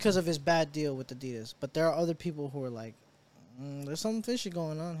just because of his bad deal with Adidas. But there are other people who are like, there's something fishy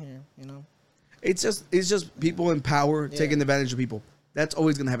going on here. You know. It's just people in power taking advantage of people. That's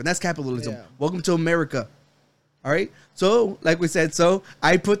always going to happen. That's capitalism. Yeah. Welcome to America. All right? So, like we said,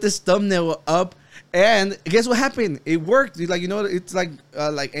 I put this thumbnail up, and guess what happened? It worked. Like, it's like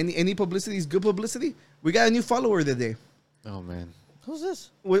any publicity is good publicity. We got a new follower today. Oh, man. Who's this?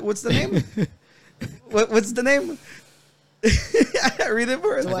 What's the name? What's the name? Read it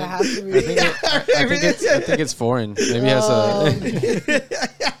for us. Do I have to read it? I think it's foreign. Maybe it has a...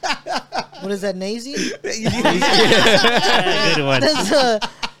 What is that, Nazi? Good one. That's a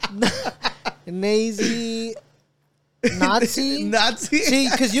Nazi. Nazi? Nazi? See,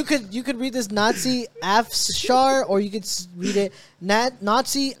 because you could read this Nazi Afshar, or you could read it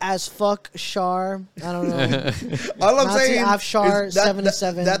Nazi as fuck Shar. I don't know. All I'm Nazi saying Afshar is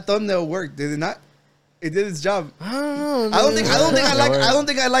 77. That thumbnail worked, did it not? It did its job. I don't know. I don't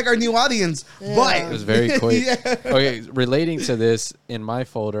think I like our new audience, but it was very quick. Okay, relating to this, in my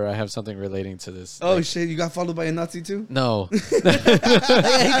folder, I have something relating to this. Oh shit! You got followed by a Nazi too? No. He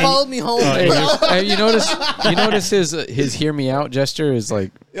followed me home. You notice his "hear me out" gesture is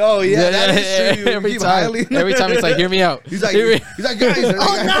like. Oh yeah, that is true. Every time it's like, "Hear me out." He's like, guys.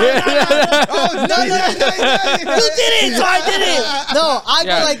 Oh no! You did it, so I did it. No, I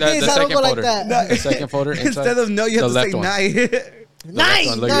go like this. I don't go like that. The second folder inside, instead of no, you have to say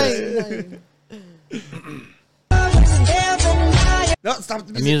nine. No, stop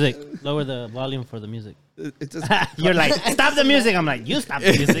the music. Lower the volume for the music. It's just You're like, stop the music. I'm like, you stop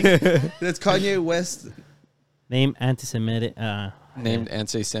the music. That's Kanye West. Named anti-Semitic. Named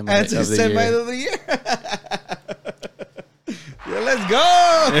anti-Semite of the year. Yeah, let's go.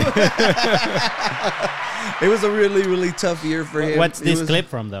 It was a really, really tough year for him. What's this clip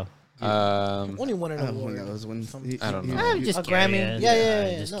from, though? Only won an award. I don't know. I'm just a Grammy. curious.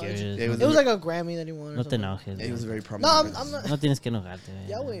 Yeah. Just No, curious. it It was like a Grammy that he won. No te enojes. He was very No, prominent. I'm not. No tienes que enojarte.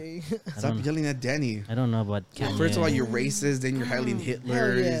 Yeah, wait. Stop yelling at Danny. I don't know about Kanye. First of all, you're racist, then you're highlighting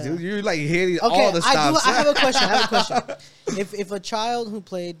Hitler. Yeah. Dude, you're like hitting Okay, all the stops. I have a question. If a child who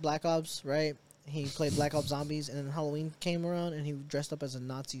played Black Ops, right? He played Black Ops Zombies, and then Halloween came around, and he dressed up as a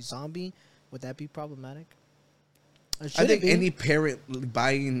Nazi zombie. Would that be problematic? I think any parent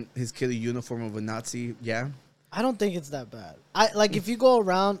buying his kid a uniform of a Nazi, yeah. I don't think it's that bad. If you go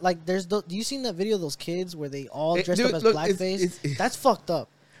around, like, do you seen that video of those kids where they all dressed up as blackface? That's fucked up.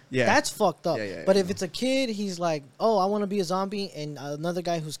 Yeah, that's fucked up. Yeah, but if it's a kid, he's like, oh, I want to be a zombie, and another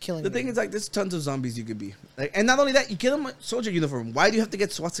guy who's killing. The thing is, like, there's tons of zombies you could be, like, and not only that, you get them a soldier uniform. Why do you have to get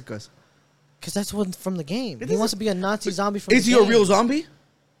swastikas? Because that's one from the game. He wants to be a Nazi zombie from. Is he a real zombie?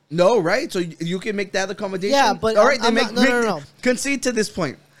 No, right? So you can make that accommodation. Yeah, but all right, no. Concede to this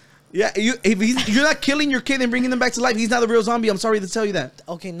point. Yeah, if you're not killing your kid and bringing them back to life, he's not a real zombie. I'm sorry to tell you that.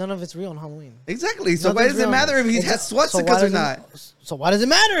 Okay, none of it's real on Halloween. Exactly. So why does it matter if he has swastikas or not? So why does it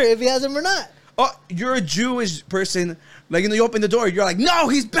matter if he has them or not? Oh, you're a Jewish person. Like, you open the door, you're like, no,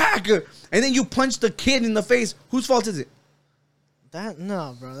 he's back, and then you punch the kid in the face. Whose fault is it?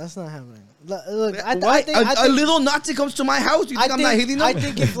 No, bro, that's not happening. Look, I think a little Nazi comes to my house. You think I'm not hitting them? I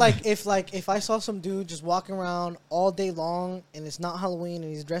think if I saw some dude just walking around all day long and it's not Halloween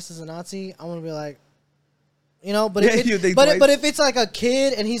and he's dressed as a Nazi, I'm gonna be like, But if it's like a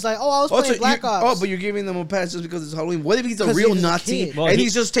kid and he's like, oh, I was playing Black Ops. Oh, but you're giving them a pass just because it's Halloween. What if he's a real Nazi and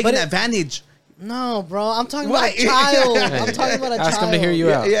he's just taking advantage? No, bro. I'm talking about a child. I'm talking about a child. Ask him to hear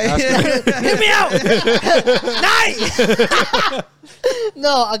you out. Hear me out. Nice.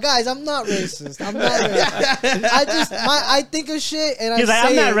 No, guys, I'm not racist. I'm not racist. I think of shit and He's I like,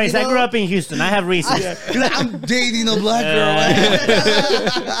 say I'm not racist. I grew up in Houston. I have reasons. He's like, I'm dating a black girl.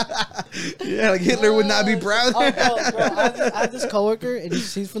 Yeah, like Hitler would not be proud. Bro, I have this coworker and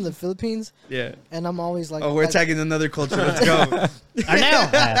he's from the Philippines. Yeah. And I'm always like, we're tagging another culture. Let's go.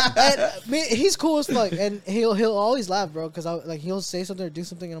 He's cool as fuck, and he'll always laugh, bro, because he'll say something or do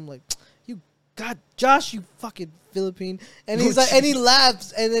something, and I'm like, God, Josh, you fucking Philippine, and he's like, and he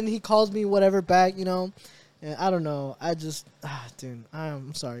laughs, and then he calls me whatever back, And I don't know, dude,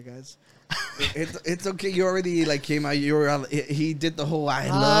 I'm sorry, guys. It's okay. You already came out. He did the whole I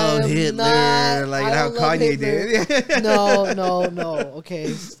love Hitler, how Kanye did. No.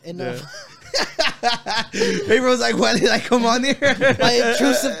 Okay, enough. Everyone's like, why did I come on here? My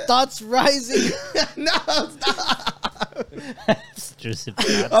intrusive thoughts rising. No, stop. pictures.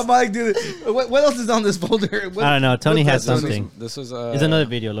 I'm like, dude, what else is on this folder? What, I don't know. Tony has This was- something. This was It's another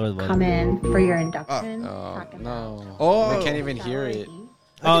video. Lord, Come in for your induction. talking no. about Oh. They can't even hear it.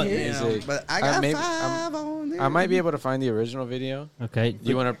 Oh, Music. but I got maybe- 5 on there. I might be able to find the original video. okay. Do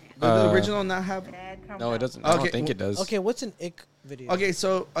you want to? Does the original not have? No, it doesn't. I Okay, don't think it does. Okay, what's an ick video? Okay,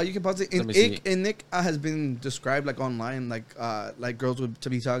 so you can pause it. Let In me see. Ick, and Nick has been described like online, like girls would to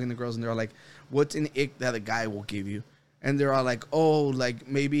be talking to girls, and they're like, "What's an ick that a guy will give you?" And they're all like, "Oh, like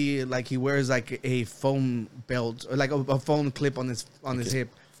maybe like he wears like a foam belt or like a foam clip on his hip."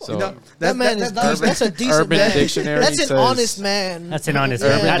 So- You know, That man is that's- decent. That's a decent Urban man. Dictionary That's an says- honest man. That's an honest Yeah.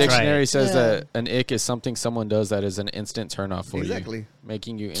 man. Urban That's Dictionary right. says Yeah. that an ick is something someone does that is an instant turnoff for Exactly. you,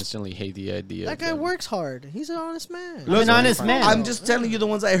 making you instantly hate the idea. That of guy them. works hard. He's an honest man. I'm an honest man. I'm just telling you the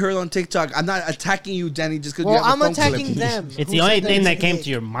ones I heard on TikTok. I'm not attacking you, Danny, just because Well, you have I'm a phone clip. attacking them. It's Who the only said that thing it's that an came ick? to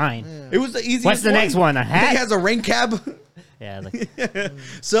your mind. It was the easiest. What's the next one? A He hat? has a rain cab. Yeah. Like,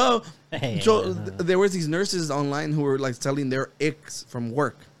 So, Hey, there was these nurses online who were like telling their icks from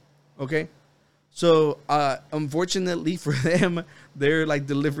work. Okay, so unfortunately for them, they're like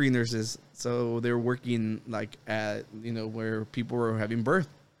delivery nurses. So they're working like at where people were having birth.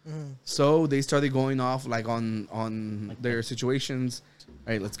 So they started going off like on their situations. All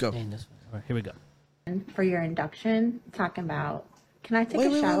right, let's go. dang, this one. All right, here we go. for your induction. Talking about, can I take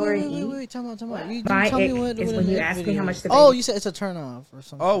a shower and eat? Wait, time out. You My tell me ick what is an when you ick ask me video how much is. the Oh, baby- you said it's a turn off or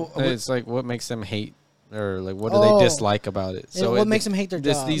something. Oh, It's like what makes them hate, or like what do Oh. they dislike about it? Yeah, what makes them hate their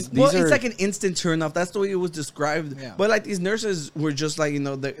job? well, it's like an instant turn off. That's the way it was described. Yeah. But like these nurses were just like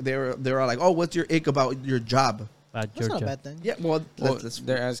they're all like, oh, what's your ick about your job? About That's not a Georgia. bad thing. Yeah, well, Well, let's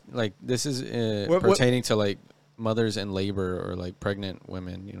they're asking like this is What- pertaining to like mothers in labor or like pregnant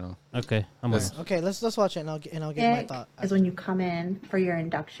women. You know, Okay, I'm on. That's- Okay, let's watch it and I'll give my Ick thought. is when you come in for your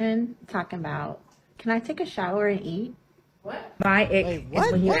induction. Talking about, can I take a shower and eat? My ick Wait, is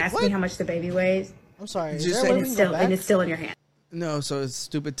what? when you What? ask What? me how much the baby weighs, I'm sorry. Is Just there a say- way and we it's can go still back? and it's still in your hand. No, so it's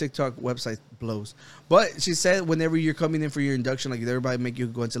stupid TikTok website blows. But she said whenever you're coming in for your induction, like everybody make you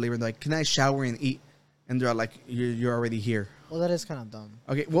go into labor, and they're like, can I shower and eat? And they're like, you're already here. Well, that is kind of dumb.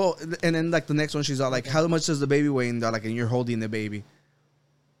 Okay, well, and then like the next one, she's all like, how much does the baby weigh? And they're like, and you're holding the baby.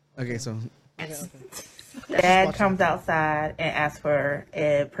 Okay, so Dad comes outside and asks for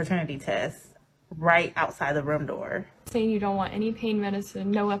a paternity test right outside the room door. Saying you don't want any pain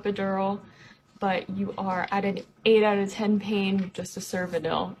medicine, no epidural, but you are at an 8 out of 10 pain with just a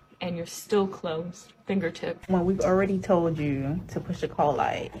Cervidil, and you're still closed, fingertip. When we've already told you to push the call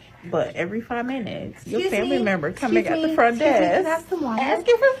light, but every 5 minutes, your Excuse family me? member coming Excuse at the me? front Excuse me, can I desk have some water?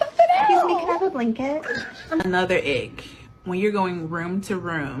 asking for something else. Excuse me, can I have a blanket? Another ick, when you're going room to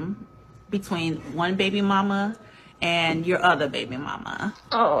room between one baby mama and your other baby mama.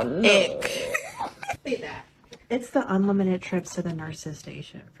 Oh no. Ick. It's the unlimited trips to the nurse's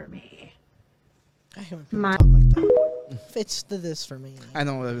station for me. I hate when people My- talk like that. It's this for me. I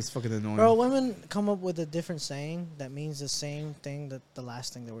know that was fucking annoying. Bro, women come up with a different saying that means the same thing that the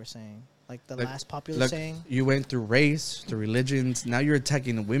last thing they were saying. Like the Like- last popular Look, saying. you went through race, through religions. Now you're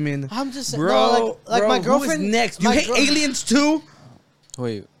attacking the women. I'm just saying, bro. no, like bro, my who is girlfriend. next? You my hate girl- aliens too?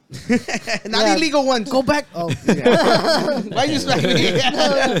 wait, Not Yeah. illegal ones. Go back. Oh, Why you smacking me?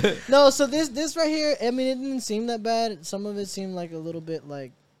 no. So this right here. I mean, it didn't seem that bad. Some of it seemed like a little bit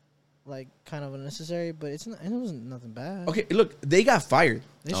like kind of unnecessary, but it wasn't nothing bad. Okay, look, they got fired.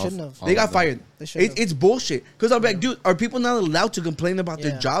 They Oh, shouldn't have. They got fired. They shouldn't have. It's bullshit. Because I'm like, dude, are people not allowed to complain about Yeah.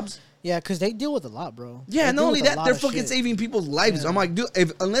 their jobs? Yeah, because they deal with a lot, bro. Yeah, They not deal only with a that, lot they're of fucking shit. saving people's lives. Yeah. I'm like, dude,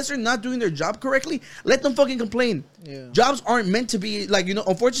 unless they're not doing their job correctly, let them fucking complain. Yeah. Jobs aren't meant to be like,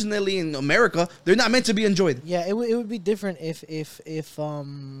 unfortunately in America, they're not meant to be enjoyed. Yeah, it would be different if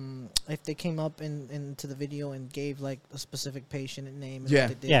they came up into the video and gave like a specific patient a name. And Yeah.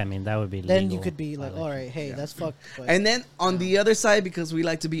 what they did. Yeah, I mean that would be. Then legal you could be like, violation. all right, hey, that's fucked. But And then on the other side, because we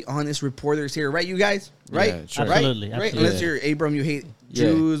like to be honest reporters here, right, you guys? Right? Yeah, sure. Right? Absolutely, Right? absolutely. Unless you're Aybruhmm, you hate Yeah.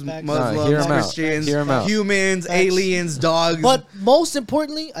 Jews, Facts. Muslims, hear 'em out. Christians, Hear 'em out. humans, Facts. aliens, dogs. but most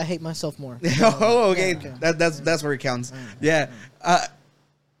importantly, I hate myself more. Oh, okay. Okay. That's where it counts. Yeah.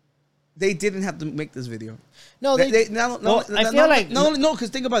 They didn't have to make this video. No, No, I feel like- no, because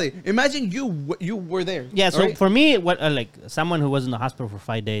think about it. Imagine you were there. Yeah, so right? for me, what like someone who was in the hospital for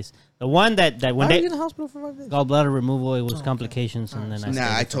 5 days, the one that Why when are you they in the hospital for 5 days? gallbladder removal, it was complications, and then I Nah, stayed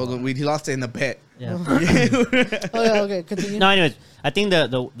I for a told while. him he lost it in the bet. Yeah. Oh yeah, okay, continue. No, anyways, I think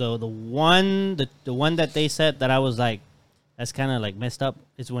the one that they said that I was like, that's kind of like messed up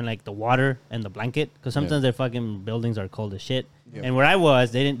is when like the water and the blanket, because sometimes their fucking buildings are cold as shit. Yeah. And where I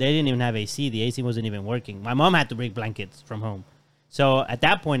was, they didn't even have AC. The AC wasn't even working. My mom had to bring blankets from home. So at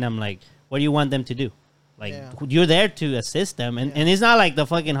that point, I'm like, what do you want them to do? Like you're there to assist them, and it's not like the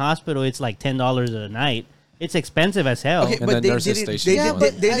fucking hospital. It's like $10 a night. It's expensive as hell. Okay, but they didn't say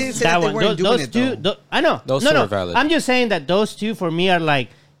that they weren't doing it, though. I know. Those two are valid. I'm just saying that those two for me are like,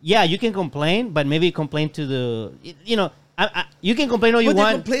 yeah, you can complain, but maybe complain to the, you can complain all you But want.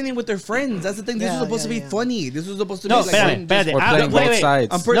 they're complaining with their friends. That's the thing. This was supposed to be funny. This was supposed to be No, like we're playing both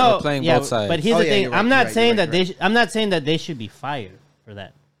sides. No, we're playing both sides. But here's the thing. Right, I'm not saying right, that I'm not saying that they should be fired for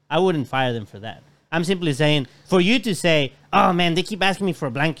that. I wouldn't fire them for that. I'm simply saying for you to say, oh man, they keep asking me for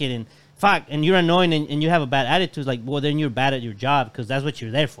a blanket and fuck, and you're annoying and you have a bad attitude. Like, well, then you're bad at your job because that's what you're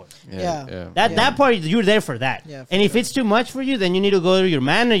there for. That part, you're there for that. Yeah, and if it's too much for you, then you need to go to your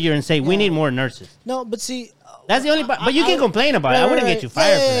manager and say, we need more nurses. No, but see, that's the only part. But you can complain about it. I wouldn't get you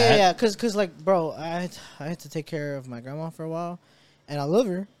fired for that. Yeah, because like, bro, I had to take care of my grandma for a while, and I love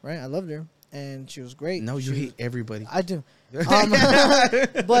her, right? I loved her, and she was great. No, you hate everybody. I do. But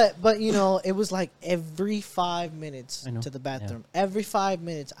it was like every 5 minutes to the bathroom. Yeah. Every 5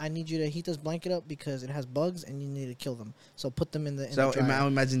 minutes, I need you to heat this blanket up because it has bugs and you need to kill them. So put them in the. So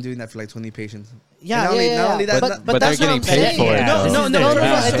imagine doing that for like 20 patients. Yeah, not only that, but they're getting paid for it. No.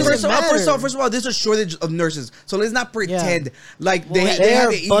 First of all, there's a shortage of nurses, so let's not pretend like they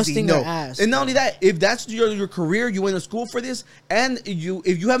have it easy. No, and not only that, if that's your career, you went to school for this, and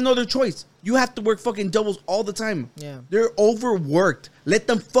if you have no other choice, you have to work fucking doubles all the time. Yeah, they're overworked. Let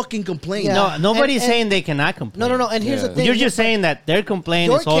them fucking complain. Yeah. No, nobody's saying they cannot complain. No. And here's the thing: you're just saying that their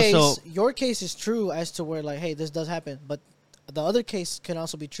complaint is also your case is true as to where like, hey, this does happen, but the other case can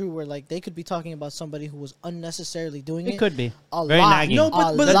also be true where like they could be talking about somebody who was unnecessarily doing it. It could be very nagging. No,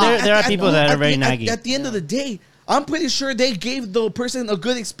 but there are people that are very nagging. At the end of the day, I'm pretty sure they gave the person a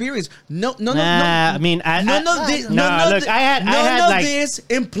good experience. No. I mean, none of this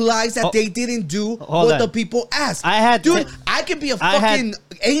implies that they didn't do what the people asked. I could be a fucking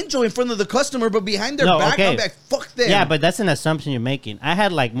angel in front of the customer, but behind their back, I'm like, fuck them. Yeah, but that's an assumption you're making. I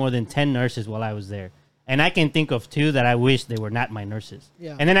had like more than 10 nurses while I was there. And I can think of 2 that I wish they were not my nurses.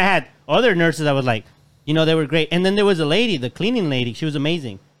 Yeah. And then I had other nurses that was like, they were great. And then there was a lady, the cleaning lady. She was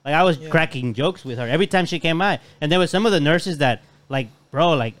amazing. Like, I was cracking jokes with her every time she came by. And there was some of the nurses that, like,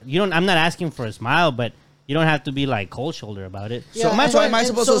 bro, like, I'm not asking for a smile, but you don't have to be, like, cold shoulder about it. Yeah, so am I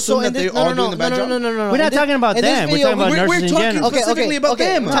supposed to assume that they're all doing the bad job? No. We're not talking about them. We're talking about nurses in general. We're talking specifically about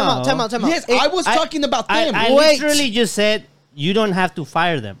them. Time out. Yes, I was talking about them. I literally just said, you don't have to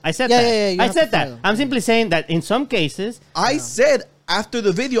fire them. I said that. I said that. I'm simply saying that in some cases. I said after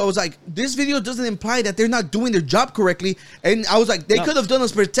the video, I was like, this video doesn't imply that they're not doing their job correctly. And I was like, they could have done a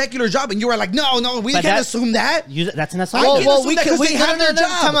spectacular job. And you were like, no, we can't assume that. That's an assumption. We have their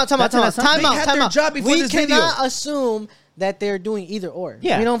job. Time out. Job before We this video. cannot assume that they're doing either or.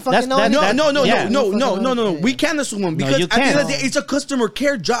 Yeah. We don't fucking know. No. We can't assume them because at the end of the day, it's a customer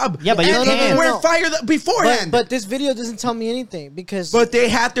care job. Yeah, but you can't. We're fired beforehand. But this video doesn't tell me anything because. But they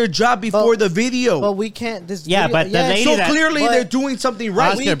had their job before the video. But we can't. But the lady so clearly they're doing something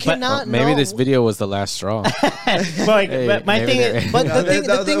right. We cannot. Maybe this video was the last straw. But my thing is,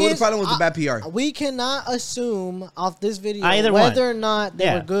 the thing is, the problem was the bad PR. We cannot assume off this video whether or not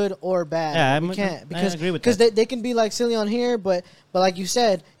they were good or bad. Yeah, we can't I agree with that. Because they can be like silly on here, but like you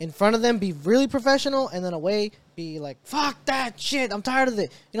said, in front of them be really professional, and then away be like, fuck that shit, I'm tired of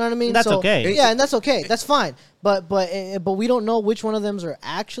it. You know what I mean? That's okay. Yeah, and that's okay. That's fine. But we don't know which one of them are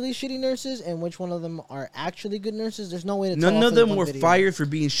actually shitty nurses and which one of them are actually good nurses. There's no way to tell. None of them were fired for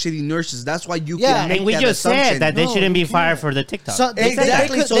being shitty nurses. That's why you can make and we that just assumption. said that they shouldn't be fired for the TikTok. So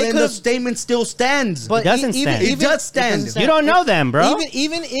exactly. So then the statement still stands. But it doesn't stand. It does stand. You don't know them, bro.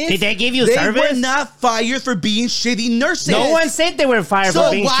 Even if did they give you service? They were not fired for being shitty nurses. No one said they were fired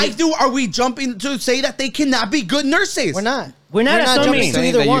for being shitty. So why are we jumping to say that they cannot be good nurses? We're not. We're not assuming to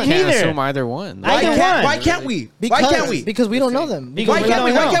either one. You can't assume either one. Why can't we? Why can't we? Because we don't know them. Why can't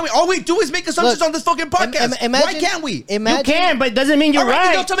we? Why can't we? All we do is make assumptions on this fucking podcast. Why can't we? You can, but it doesn't mean you're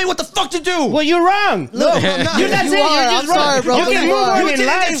right. Don't tell me what the fuck to do. Well, you're wrong. No, I'm not. You're not saying you're just wrong. Sorry, bro. You can move on in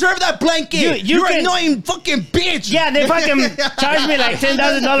life. You deserve that blanket. You're an annoying fucking bitch. Yeah, they fucking charge me like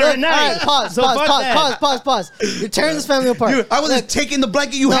 $10,000 a night. Pause. You're tearing this family apart. I wasn't taking the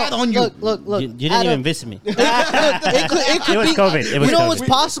blanket you had on you. Look. You didn't even visit me. It was COVID. It was you know what's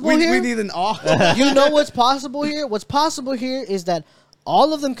possible here? We need an off. You know what's possible here? What's possible here is that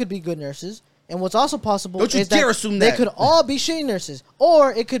all of them could be good nurses, and what's also possible is that they could all be shitty nurses,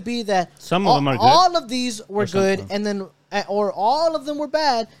 or it could be that some of them are good. All of these were good, and then or all of them were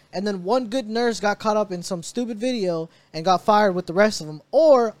bad, and then one good nurse got caught up in some stupid video and got fired with the rest of them,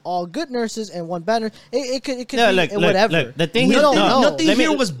 or all good nurses and one bad nurse. It could be whatever. Look, the thing we is, don't know. Nothing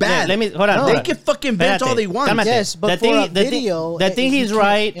here was bad. Let me hold on. They can fucking vent all they want. Yes, but for a video, the thing he's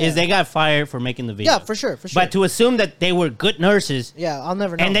right is they got fired for making the video. Yeah, for sure. But to assume that they were good nurses, I'll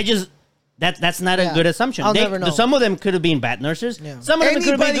never know. and they just. That's not a good assumption. I'll never know. Some of them could have been bad nurses. Yeah. Some of them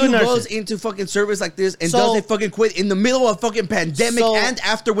could have been Anybody good who nurses. goes into fucking service like this and doesn't fucking quit in the middle of a fucking pandemic and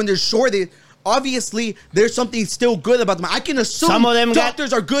after when they're shorted, obviously there's something still good about them. I can assume some of them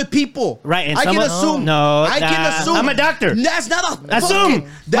doctors are good people. Right. And I can assume. I can assume. I'm a doctor. That's not a assume.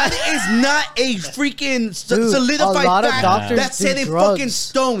 That is not a freaking solidified fact. That's set in fucking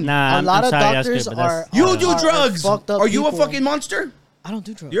stone. Nah, a lot I'm of sorry, doctors Oscar, but are. You do drugs. Are you a people. fucking monster? I don't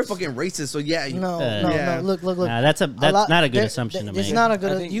do drugs. You're fucking racist, so yeah. No. Look. Nah, that's not a good assumption to make. It's not a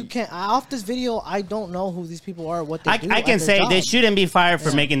good. You can't. Off this video, I don't know who these people are. What they do. I can say they shouldn't be fired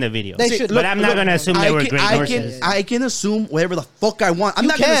for making the video. They should, but I'm not going to assume they were great nurses. I can assume whatever the fuck I want. I'm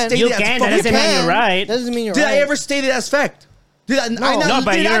not going to state you it as can. fucking That doesn't mean you're right. Doesn't mean you're Did right. I ever state it as fact? Did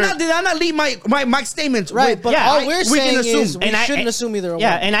I not lead my statements? Right, but all we're saying is we shouldn't assume either one.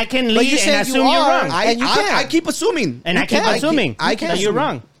 Yeah, and I can lead and assume you're wrong. I keep assuming. And I keep assuming that you're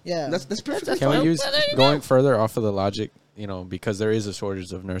wrong. Yeah, that's perfect. Can we use going further off of the logic? You know, because there is a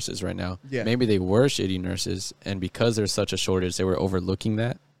shortage of nurses right now. Yeah. Maybe they were shitty nurses, and because there's such a shortage, they were overlooking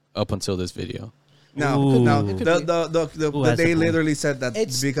that up until this video. No. They literally said that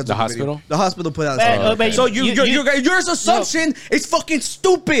because the hospital. The hospital put out. So your assumption is fucking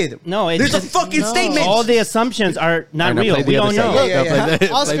stupid. No, there's a fucking statement. All the assumptions are not real. We don't know.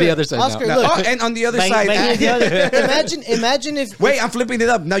 Play the other side. Oscar, now. look. And on the other side, imagine if. Wait, I'm flipping it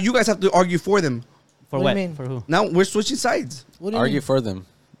up. Now you guys have to argue for them. For what? For who? Now we're switching sides. What do you Argue mean? for them.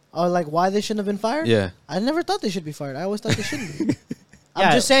 Oh, like why they shouldn't have been fired? Yeah. I never thought they should be fired. I always thought they shouldn't be.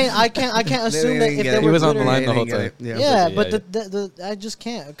 I'm just saying I can't assume that if they were he was good on the line the whole time. Yeah, but I just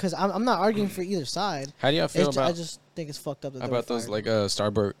can't because I'm not arguing for either side. How do y'all feel about? I just think it's fucked up. That about those like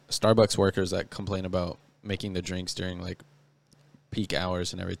Starbucks workers that complain about making the drinks during like peak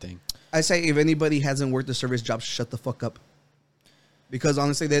hours and everything? I say if anybody hasn't worked a service job, shut the fuck up. Because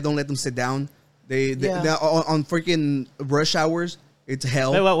honestly, they don't let them sit down. They on freaking rush hours. It's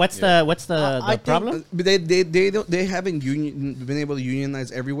hell. Wait, what's the problem? They haven't been able to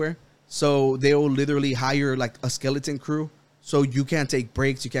unionize everywhere, so they will literally hire like a skeleton crew. So you can't take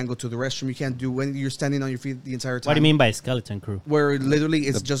breaks, you can't go to the restroom, you can't do when you're standing on your feet the entire time. What do you mean by skeleton crew? Where literally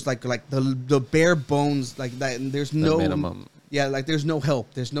it's just like the bare bones like that. And there's no minimum. Yeah, like there's no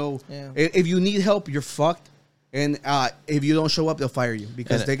help. There's no. Yeah. If you need help, you're fucked. And if you don't show up, they'll fire you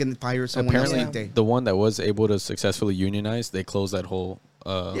because they can fire someone else any day. The one that was able to successfully unionize, they closed that whole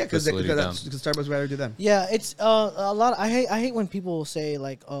because Starbucks rather do them. Yeah, it's a lot. I hate when people say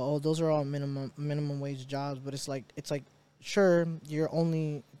like, oh, those are all minimum wage jobs, but it's like sure you're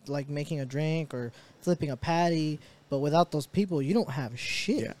only like making a drink or flipping a patty. But without those people, you don't have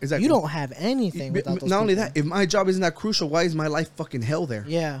shit. Yeah, exactly. You don't have anything without those people. Not only that, if my job isn't that crucial, why is my life fucking hell there?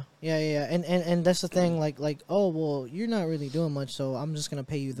 Yeah. And that's the thing, like, oh, well, you're not really doing much, so I'm just going to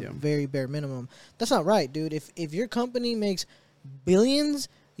pay you the very bare minimum. That's not right, dude. If your company makes billions,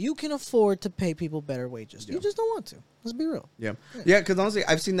 you can afford to pay people better wages. You just don't want to. Let's be real. Yeah, because honestly,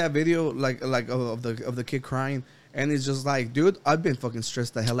 I've seen that video, like of the kid crying. And it's just like, dude, I've been fucking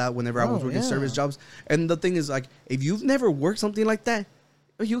stressed the hell out whenever I was working service jobs. And the thing is, like, if you've never worked something like that,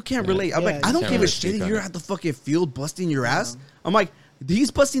 you can't relate. I'm like, I don't give a shit if you're at the fucking field busting your ass. I'm like,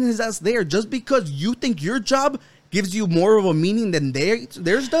 he's busting his ass there just because you think your job gives you more of a meaning than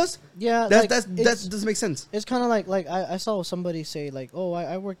theirs does. Yeah, that doesn't make sense. It's kind of like I saw somebody say like, oh,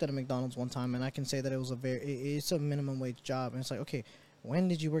 I worked at a McDonald's one time, and I can say that it was it's a minimum wage job. And it's like, okay, when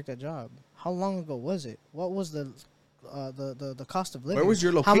did you work that job? How long ago was it? What was the cost of living? Where was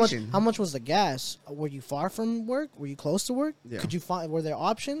your location? How much was the gas? Were you far from work? Were you close to work? Yeah. Could you find? Were there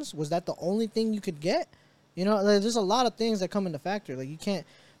options? Was that the only thing you could get? You know, there's a lot of things that come into factor. Like you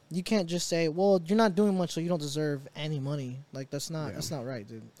can't just say, well, you're not doing much, so you don't deserve any money. Like that's not right,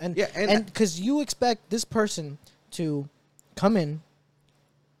 dude. And because you expect this person to come in,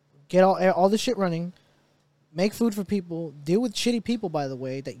 get all the shit running, make food for people, deal with shitty people, by the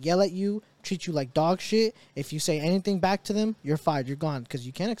way, that yell at you, treat you like dog shit. If you say anything back to them, you're fired. You're gone because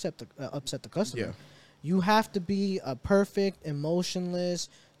you can't upset the customer. Yeah. You have to be a perfect, emotionless,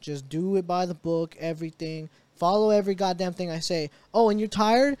 just do it by the book, everything. Follow every goddamn thing I say. Oh, and you're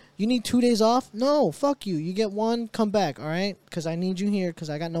tired? You need 2 days off? No, fuck you. You get one, come back, all right? Because I need you here because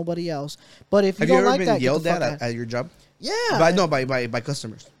I got nobody else. But if you don't like that, have you ever been yelled at your job? Yeah. By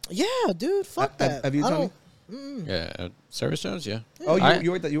customers. Yeah, dude, fuck that. Have you told me? Yeah, service jobs. Yeah. Oh,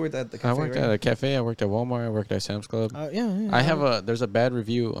 you worked at the cafe. I worked at a cafe. I worked at Walmart. I worked at Sam's Club. There's a bad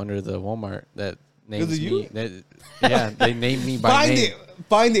review under the Walmart that names me. They named me by name.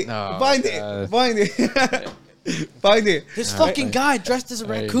 Find it. This fucking guy dressed as a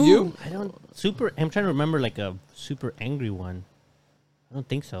raccoon. I'm trying to remember like a super angry one. I don't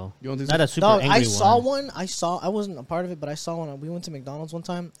think so. You don't think Not so? a super angry one. I saw one. I wasn't a part of it, but I saw one. We went to McDonald's one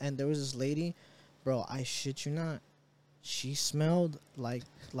time, and there was this lady, bro. I shit you not. She smelled like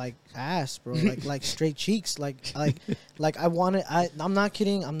ass, bro. like straight cheeks. Like I wanted. I'm not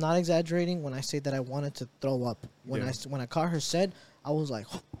kidding. I'm not exaggerating when I say that I wanted to throw up. When I caught her said, I was like.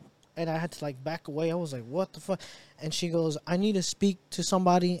 And I had to like back away. I was like, "What the fuck?" And she goes, "I need to speak to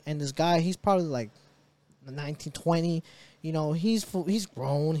somebody." And this guy, he's probably like 19, 20. You know, he's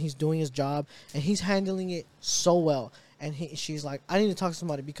grown. He's doing his job, and he's handling it so well. And she's like, "I need to talk to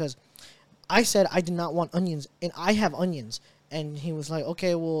somebody because I said I did not want onions, and I have onions." And he was like,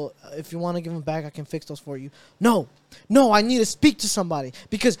 "Okay, well, if you want to give them back, I can fix those for you." No, I need to speak to somebody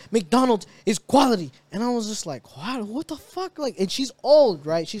because McDonald's is quality. And I was just like, what the fuck? Like, and she's old,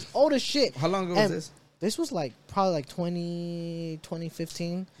 right? She's old as shit. How long ago was this? This was like probably like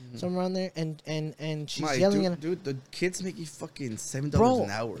 2015, somewhere around there. And she's yelling at him. Dude, the kids make you fucking $7 an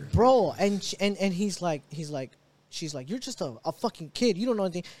hour. Bro, and he's like, she's like, "You're just a fucking kid. You don't know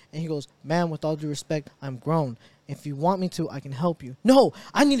anything." And he goes, "Ma'am, with all due respect, I'm grown. If you want me to, I can help you." "No,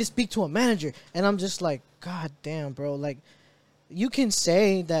 I need to speak to a manager." And I'm just like, God damn, bro. Like, you can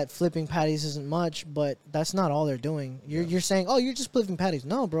say that flipping patties isn't much, but that's not all they're doing. You're saying, "Oh, you're just flipping patties."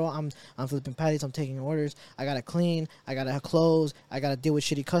 No, bro. I'm flipping patties. I'm taking orders. I gotta clean. I gotta close. I gotta deal with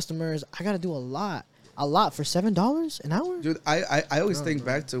shitty customers. I gotta do a lot for $7 an hour. Dude, I always think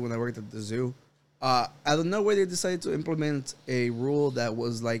back to when I worked at the zoo. I don't know where they decided to implement a rule that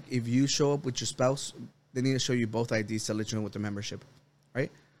was like, if you show up with your spouse, they need to show you both IDs to let you in with the membership,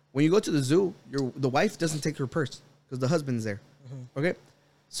 right? When you go to the zoo, the wife doesn't take her purse because the husband's there, okay?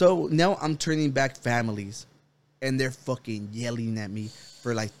 So now I'm turning back families, and they're fucking yelling at me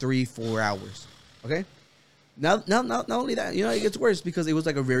for like 3-4 hours, okay? Now, not only that, you know, it gets worse because it was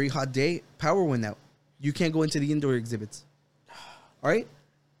like a very hot day. Power went out. You can't go into the indoor exhibits, all right?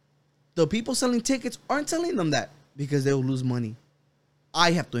 The people selling tickets aren't telling them that because they'll lose money.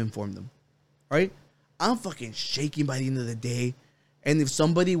 I have to inform them, all right? I'm fucking shaking by the end of the day. And if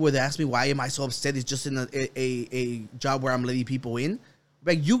somebody would ask me why am I so upset, it's just in a job where I'm letting people in.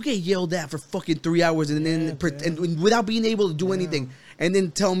 Like, you get yelled at for fucking 3 hours and then and without being able to do anything. And then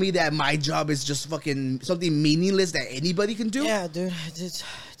tell me that my job is just fucking something meaningless that anybody can do. Yeah, dude. It's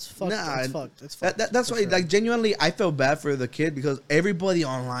fucked. It's fucked. That's why, like, genuinely, I felt bad for the kid because everybody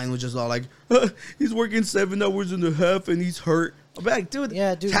online was just all like, he's working 7 hours and a half and he's hurt. I'm like, dude.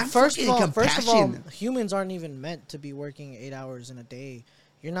 Yeah, dude. First of all, humans aren't even meant to be working 8 hours in a day.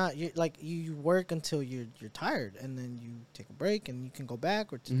 You're not. You work until you're tired, and then you take a break, and you can go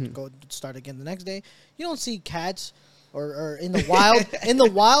back or go start again the next day. You don't see cats or in the wild. In the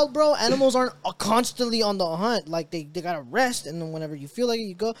wild, bro, animals aren't constantly on the hunt. Like they gotta rest, and then whenever you feel like it,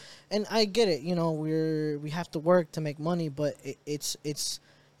 you go. And I get it. You know, we have to work to make money, but it's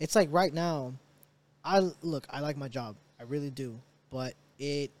like right now. I like my job. I really do, but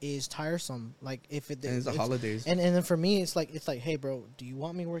it is tiresome. Like if it's the holidays, and then for me, it's like, hey, bro, do you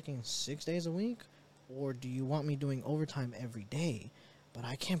want me working 6 days a week, or do you want me doing overtime every day? But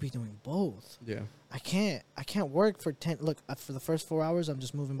I can't be doing both. Yeah, I can't work for 10. Look, for the first 4 hours, I'm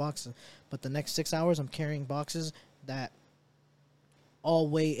just moving boxes, but the next 6 hours, I'm carrying boxes that all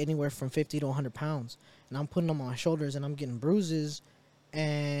weigh anywhere from 50 to 100 pounds, and I'm putting them on my shoulders, and I'm getting bruises.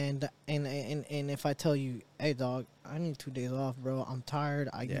 And if I tell you, "Hey, dog, I need 2 days off, bro. I'm tired.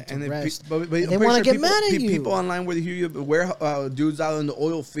 I need to rest." But they want to get mad at you. People online would hear you, dudes out in the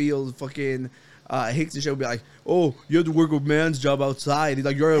oil field, fucking Hicks and shit, would be like, "Oh, you have to work a man's job outside." He's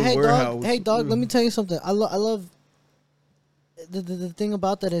like, "You're in a warehouse." Hey, dog. Let me tell you something. I love the thing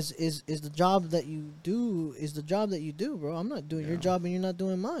about that is the job that you do is the job that you do, bro. I'm not doing your job, and you're not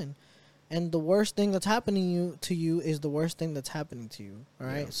doing mine. And the worst thing that's happening to you is the worst thing that's happening to you. All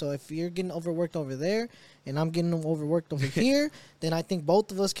right. Yeah. So if you're getting overworked over there and I'm getting overworked over here, then I think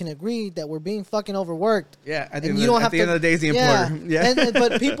both of us can agree that we're being fucking overworked. Yeah. At the end of the day, it's the employer. Yeah.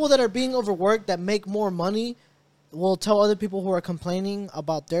 But people that are being overworked that make more money will tell other people who are complaining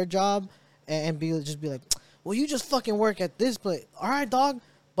about their job and be like, "Well, you just fucking work at this place." All right, dog.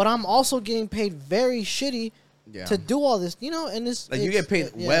 But I'm also getting paid very shitty. To do all this, you know, and this like you get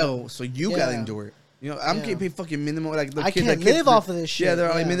paid well, so you gotta endure it. You know, I'm getting paid fucking minimum. Like the I kids, can't live off of this shit. Yeah, they're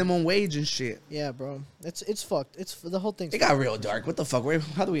like minimum wage and shit. Yeah, bro. It's fucked. It's the whole thing. It got real dark. What the fuck?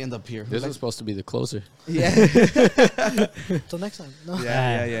 How do we end up here? This is supposed to be the closer. Yeah. Till next time. No.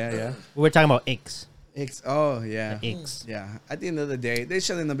 Yeah. We're talking about Icks. Icks. Oh yeah. Icks. Yeah. At the end of the day, they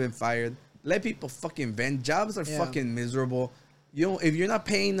shouldn't have been fired. Let people fucking vent. Jobs are fucking miserable. You know, if you're not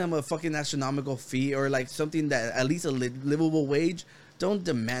paying them a fucking astronomical fee or like something that at least a livable wage, don't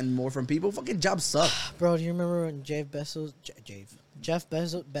demand more from people. Fucking jobs suck. Bro, do you remember when Jeff Bezos?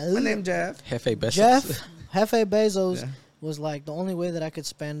 My name Jeff. Jefe Bezos. Jeff Bezos was like, the only way that I could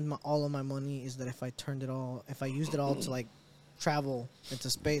spend all of my money is that if I used it all to like travel into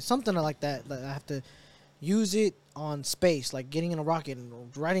space, something like that. Like I have to use it on space, like getting in a rocket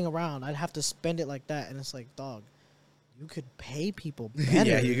and riding around. I'd have to spend it like that, and it's like, dog. You could pay people better.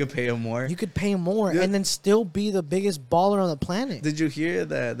 Yeah, you could pay them more. You could pay them more and then still be the biggest baller on the planet. Did you hear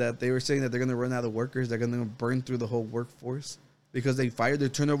that they were saying that they're going to run out of workers? They're going to burn through the whole workforce because they fired their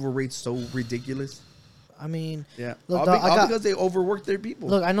turnover rate's so ridiculous. I mean, yeah, look, all because they overworked their people.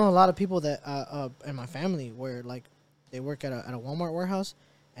 Look, I know a lot of people that in my family where like they work at a Walmart warehouse,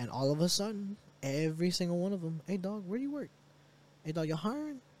 and all of a sudden, every single one of them, hey dog, where do you work? Hey dog, you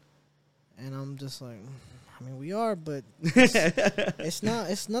hiring? And I'm just like, I mean, we are, but it's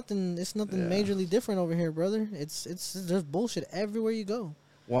nothing majorly different over here, brother. There's bullshit everywhere you go.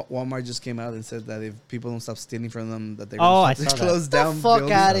 Walmart just came out and said that if people don't stop stealing from them, that they're going to close down. The fuck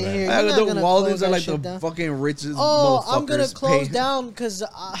out of here! The Waldens are like the fucking richest. Oh, I'm gonna close down because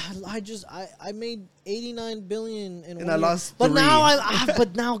I made 89 billion in 1 year. I lost but 3.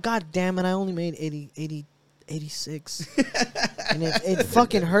 now god damn it, I only made 86. And it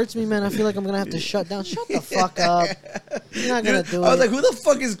fucking hurts me, man. I feel like I'm gonna have to shut down. Shut the fuck up. You're not gonna do it. I was like, who the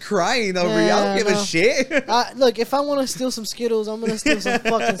fuck is crying over here? I don't give a shit. Look, if I want to steal some Skittles, I'm gonna steal some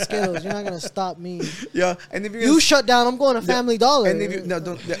fucking Skittles. You're not gonna stop me. Yeah, and if you shut down, I'm going to Family Dollar. And if you, no,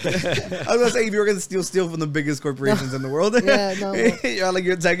 don't. I was gonna say if you're gonna steal from the biggest corporations in the world, yeah, no. You're like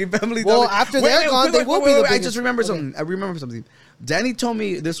you're attacking Family Dollar. Well, after they're gone, they will be the biggest. I just remember something. I remember something. Danny told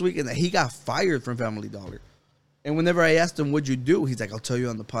me this weekend that he got fired from Family Dollar. And whenever I asked him, what'd you do? He's like, I'll tell you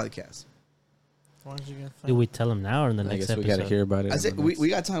on the podcast. Why did you get fired? Do we tell him now or in the next episode? We got to hear about it. I said, we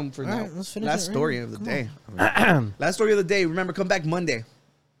got time for now. Right, let's finish Last it, story right? of the Come day. Last story of the day. Remember, come back Monday.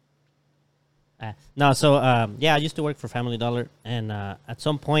 No, so, I used to work for Family Dollar. And at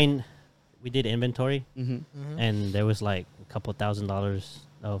some point, we did inventory. Mm-hmm. And there was like a couple $1,000s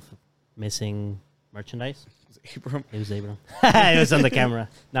of missing merchandise. Aybruhmm. It was Aybruhmm. It was on the camera.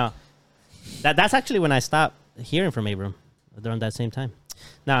 No, that's actually when I stopped hearing from Aybruhmm. Around that same time.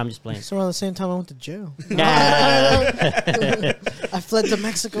 No, I'm just playing. So around the same time I went to jail. Yeah. I fled to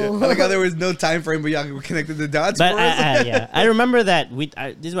Mexico. I like how there was no time frame, but y'all connected the dots. But I remember that this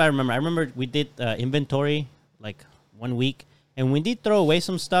is what I remember. I remember we did inventory like 1 week, and we did throw away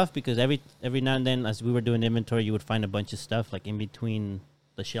some stuff because every now and then, as we were doing inventory, you would find a bunch of stuff like in between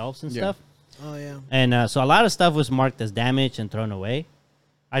the shelves and stuff. Oh yeah. And so a lot of stuff was marked as damaged and thrown away.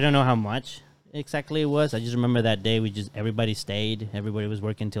 I don't know how much exactly it was. I just remember that day everybody stayed. Everybody was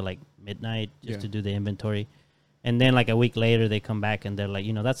working till like midnight just to do the inventory. And then like a week later they come back and they're like,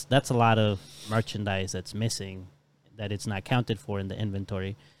 that's a lot of merchandise that's missing that it's not counted for in the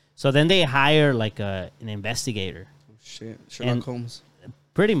inventory. So then they hire like an investigator. Oh shit. Sherlock Holmes.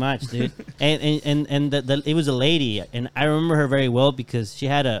 Pretty much, dude. and it was a lady, and I remember her very well because she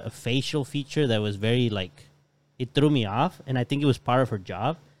had a facial feature that was very like, it threw me off, and I think it was part of her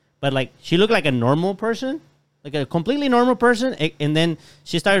job. But like, she looked like a normal person, like a completely normal person, and then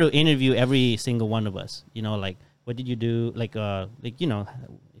she started to interview every single one of us. Like, what did you do? Like if you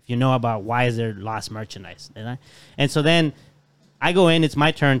know about why is there lost merchandise, and so then I go in. It's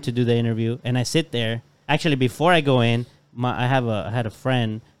my turn to do the interview, and I sit there. Actually, before I go in, I had a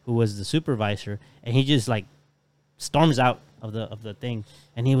friend who was the supervisor, and he just like storms out of the thing,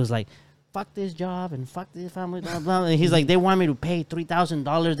 and he was like, fuck this job and fuck this family, blah, blah. And he's like, they want me to pay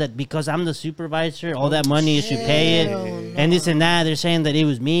 $3,000 that because I'm the supervisor, all that money you should pay it. No. And this and that. They're saying that it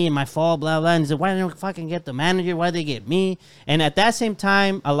was me and my fault, blah, blah. And he said, why don't fucking get the manager? Why they get me? And at that same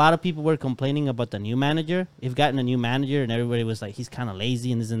time, a lot of people were complaining about the new manager. They've gotten a new manager, and everybody was like, he's kind of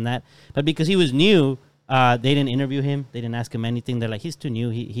lazy and this and that. But because he was new, they didn't interview him. They didn't ask him anything. They're like, he's too new.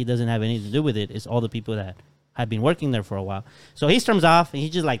 He doesn't have anything to do with it. It's all the people that had been working there for a while. So he storms off, and he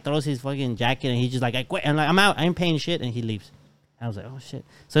just like throws his fucking jacket, and he's just like, I quit. And like, I'm out. I ain't paying shit. And he leaves. I was like, oh shit.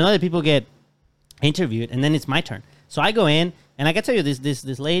 So other people get interviewed, and then it's my turn. So I go in, and I can tell you,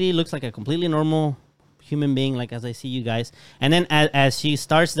 this lady looks like a completely normal human being, like as I see you guys. And then as she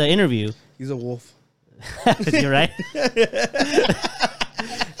starts the interview, he's a wolf. You're right.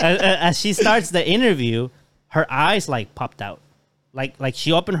 as she starts the interview, her eyes like popped out, like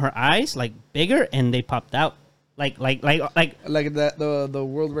she opened her eyes like bigger and they popped out, like that the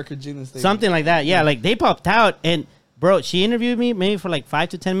world record Guinness thing. Something like that. Yeah, like they popped out. And bro, she interviewed me maybe for like 5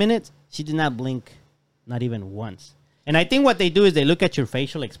 to 10 minutes. She did not blink, not even once. And I think what they do is they look at your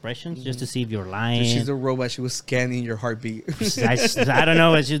facial expressions just to see if you're lying. She's a robot. She was scanning your heartbeat. I don't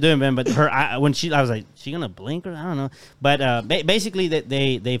know what she's doing, man. But I was like, she gonna blink or I don't know. But basically,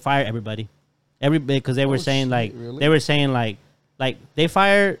 they fire everybody, because they were saying like really? they were saying like they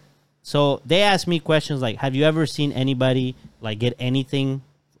fire. So they asked me questions like, have you ever seen anybody like get anything,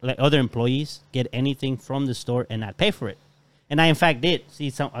 like other employees get anything from the store and not pay for it? And I in fact did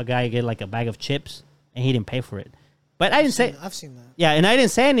see a guy get like a bag of chips and he didn't pay for it. But I didn't say. I've seen that. Yeah, and I didn't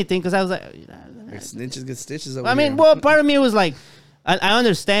say anything because I was like, snitches get stitches. Over I mean, here. well, part of me was like, I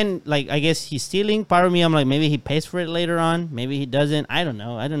understand. Like, I guess he's stealing. Part of me, I'm like, maybe he pays for it later on. Maybe he doesn't. I don't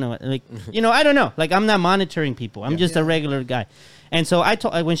know. Like, I don't know. Like, I'm not monitoring people. I'm just a regular guy. And so I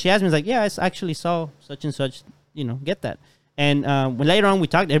told when she asked me, I was like, yeah, I actually saw such and such. Get that. And when later on we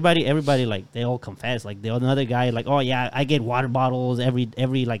talked, everybody like they all confessed. Like the another guy, like, oh yeah, I get water bottles every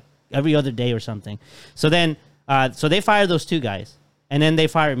other day or something. So then. So they fired those 2 guys, and then they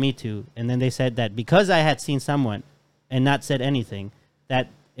fired me too. And then they said that because I had seen someone and not said anything, that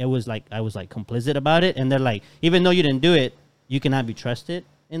it was like I was like complicit about it. And they're like, even though you didn't do it, you cannot be trusted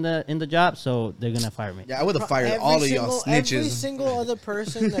in the job. So they're gonna fire me. Yeah, I would have fired all of y'all snitches. Every single other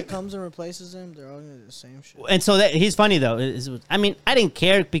person that comes and replaces him, they're all gonna do the same shit. And so he's funny though. I mean, I didn't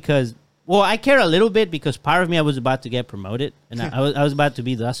care because. Well, I care a little bit because part of me I was about to get promoted, and I was about to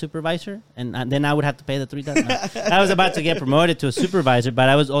be the supervisor, and then I would have to pay the $3,000. I was about to get promoted to a supervisor, but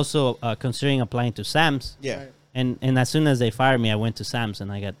I was also considering applying to Sam's. Yeah. Right. And as soon as they fired me, I went to Sam's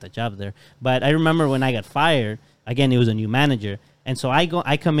and I got the job there. But I remember when I got fired, again, it was a new manager, and so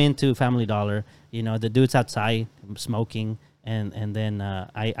I come into Family Dollar, the dude's outside smoking. And then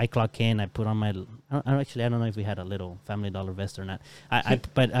I clock in. I put on my. I don't know if we had a little Family Dollar vest or not. I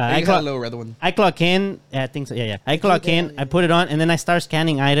got a little red one. I clock in. I think so. Yeah. I clock in. I put it on, and then I start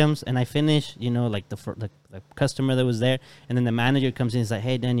scanning items, and I finish. Like the customer that was there, and then the manager comes in. He's like,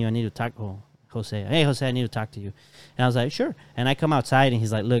 "Hey, Daniel, I need to talk." Oh, Jose. Hey, Jose, I need to talk to you. And I was like, "Sure." And I come outside, and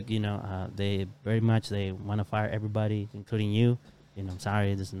he's like, "Look, they very much they want to fire everybody, including you. I'm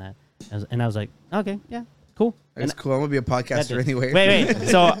sorry, this and that." And I was like, "Okay, yeah." Cool. That's cool. I'm gonna be a podcaster anyway. Wait.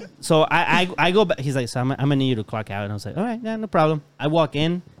 So I go back. He's like, so I'm gonna need you to clock out. And I was like, all right, yeah, no problem. I walk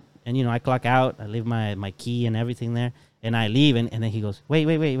in, and I clock out. I leave my key and everything there, and I leave. And then he goes,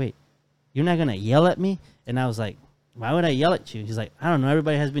 wait. You're not gonna yell at me? And I was like, why would I yell at you? He's like, I don't know.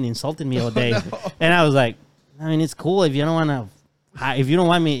 Everybody has been insulting me all day. No. And I was like, I mean, it's cool if you don't want to. If you don't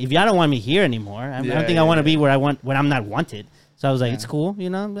want me here anymore. I don't think I want to be where I'm not wanted. So I was like, it's cool,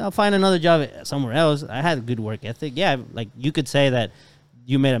 I'll find another job somewhere else. I had a good work ethic. Yeah, like you could say that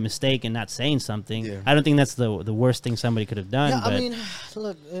you made a mistake in not saying something. Yeah. I don't think that's the worst thing somebody could have done. Yeah, but I mean,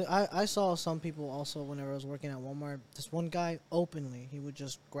 look, I saw some people also whenever I was working at Walmart. This one guy openly, he would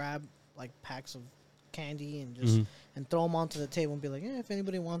just grab like packs of candy and just and throw them onto the table and be like, if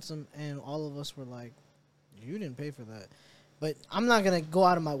anybody wants them. And all of us were like, you didn't pay for that. But I'm not going to go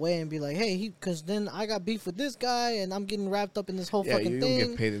out of my way and be like, hey, because then I got beef with this guy and I'm getting wrapped up in this whole fucking thing. You don't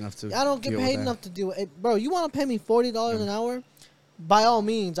get paid enough to I don't get paid enough to do it. Bro, you want to pay me $40 an hour? By all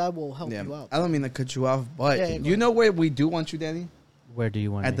means, I will help you out. I don't mean to cut you off, but you know where we do want you, Danny? Where do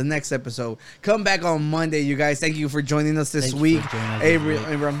you want At the next episode. Come back on Monday, you guys. Thank you for joining us this week.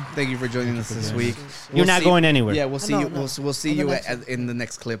 Aybruhmm, thank you for joining us this week. You're not going anywhere. Yeah, we'll see you. We'll see you in the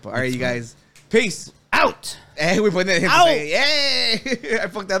next clip. All right, you guys. Peace. Out. Hey, we're putting it in. Out. Yay! I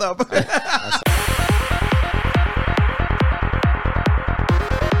fucked that up.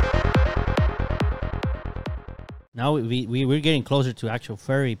 Now we're getting closer to actual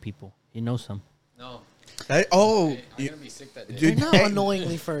furry people. You know some. No. I'm gonna be sick that day. You're not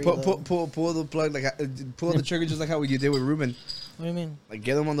annoyingly furry. Pull the plug, pull the trigger just like how you did with Ruben. What do you mean? Like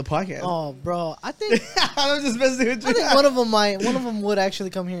get him on the podcast. Oh, bro, I think I'm just messing with you. I think one of them would actually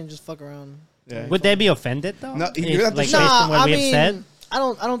come here and just fuck around. Yeah. Would they be offended though? No, you have to based on what we have said. I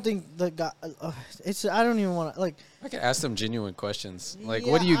don't think the guy. I don't even want to like. I could ask them genuine questions. Like,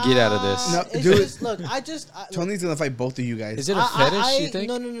 what do you get out of this? No, dude, look, Tony's gonna fight both of you guys. Is it a fetish? You think?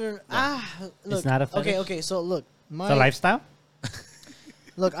 No. Look, it's not a fetish. Okay. So look, it's a lifestyle.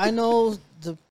 Look, I know the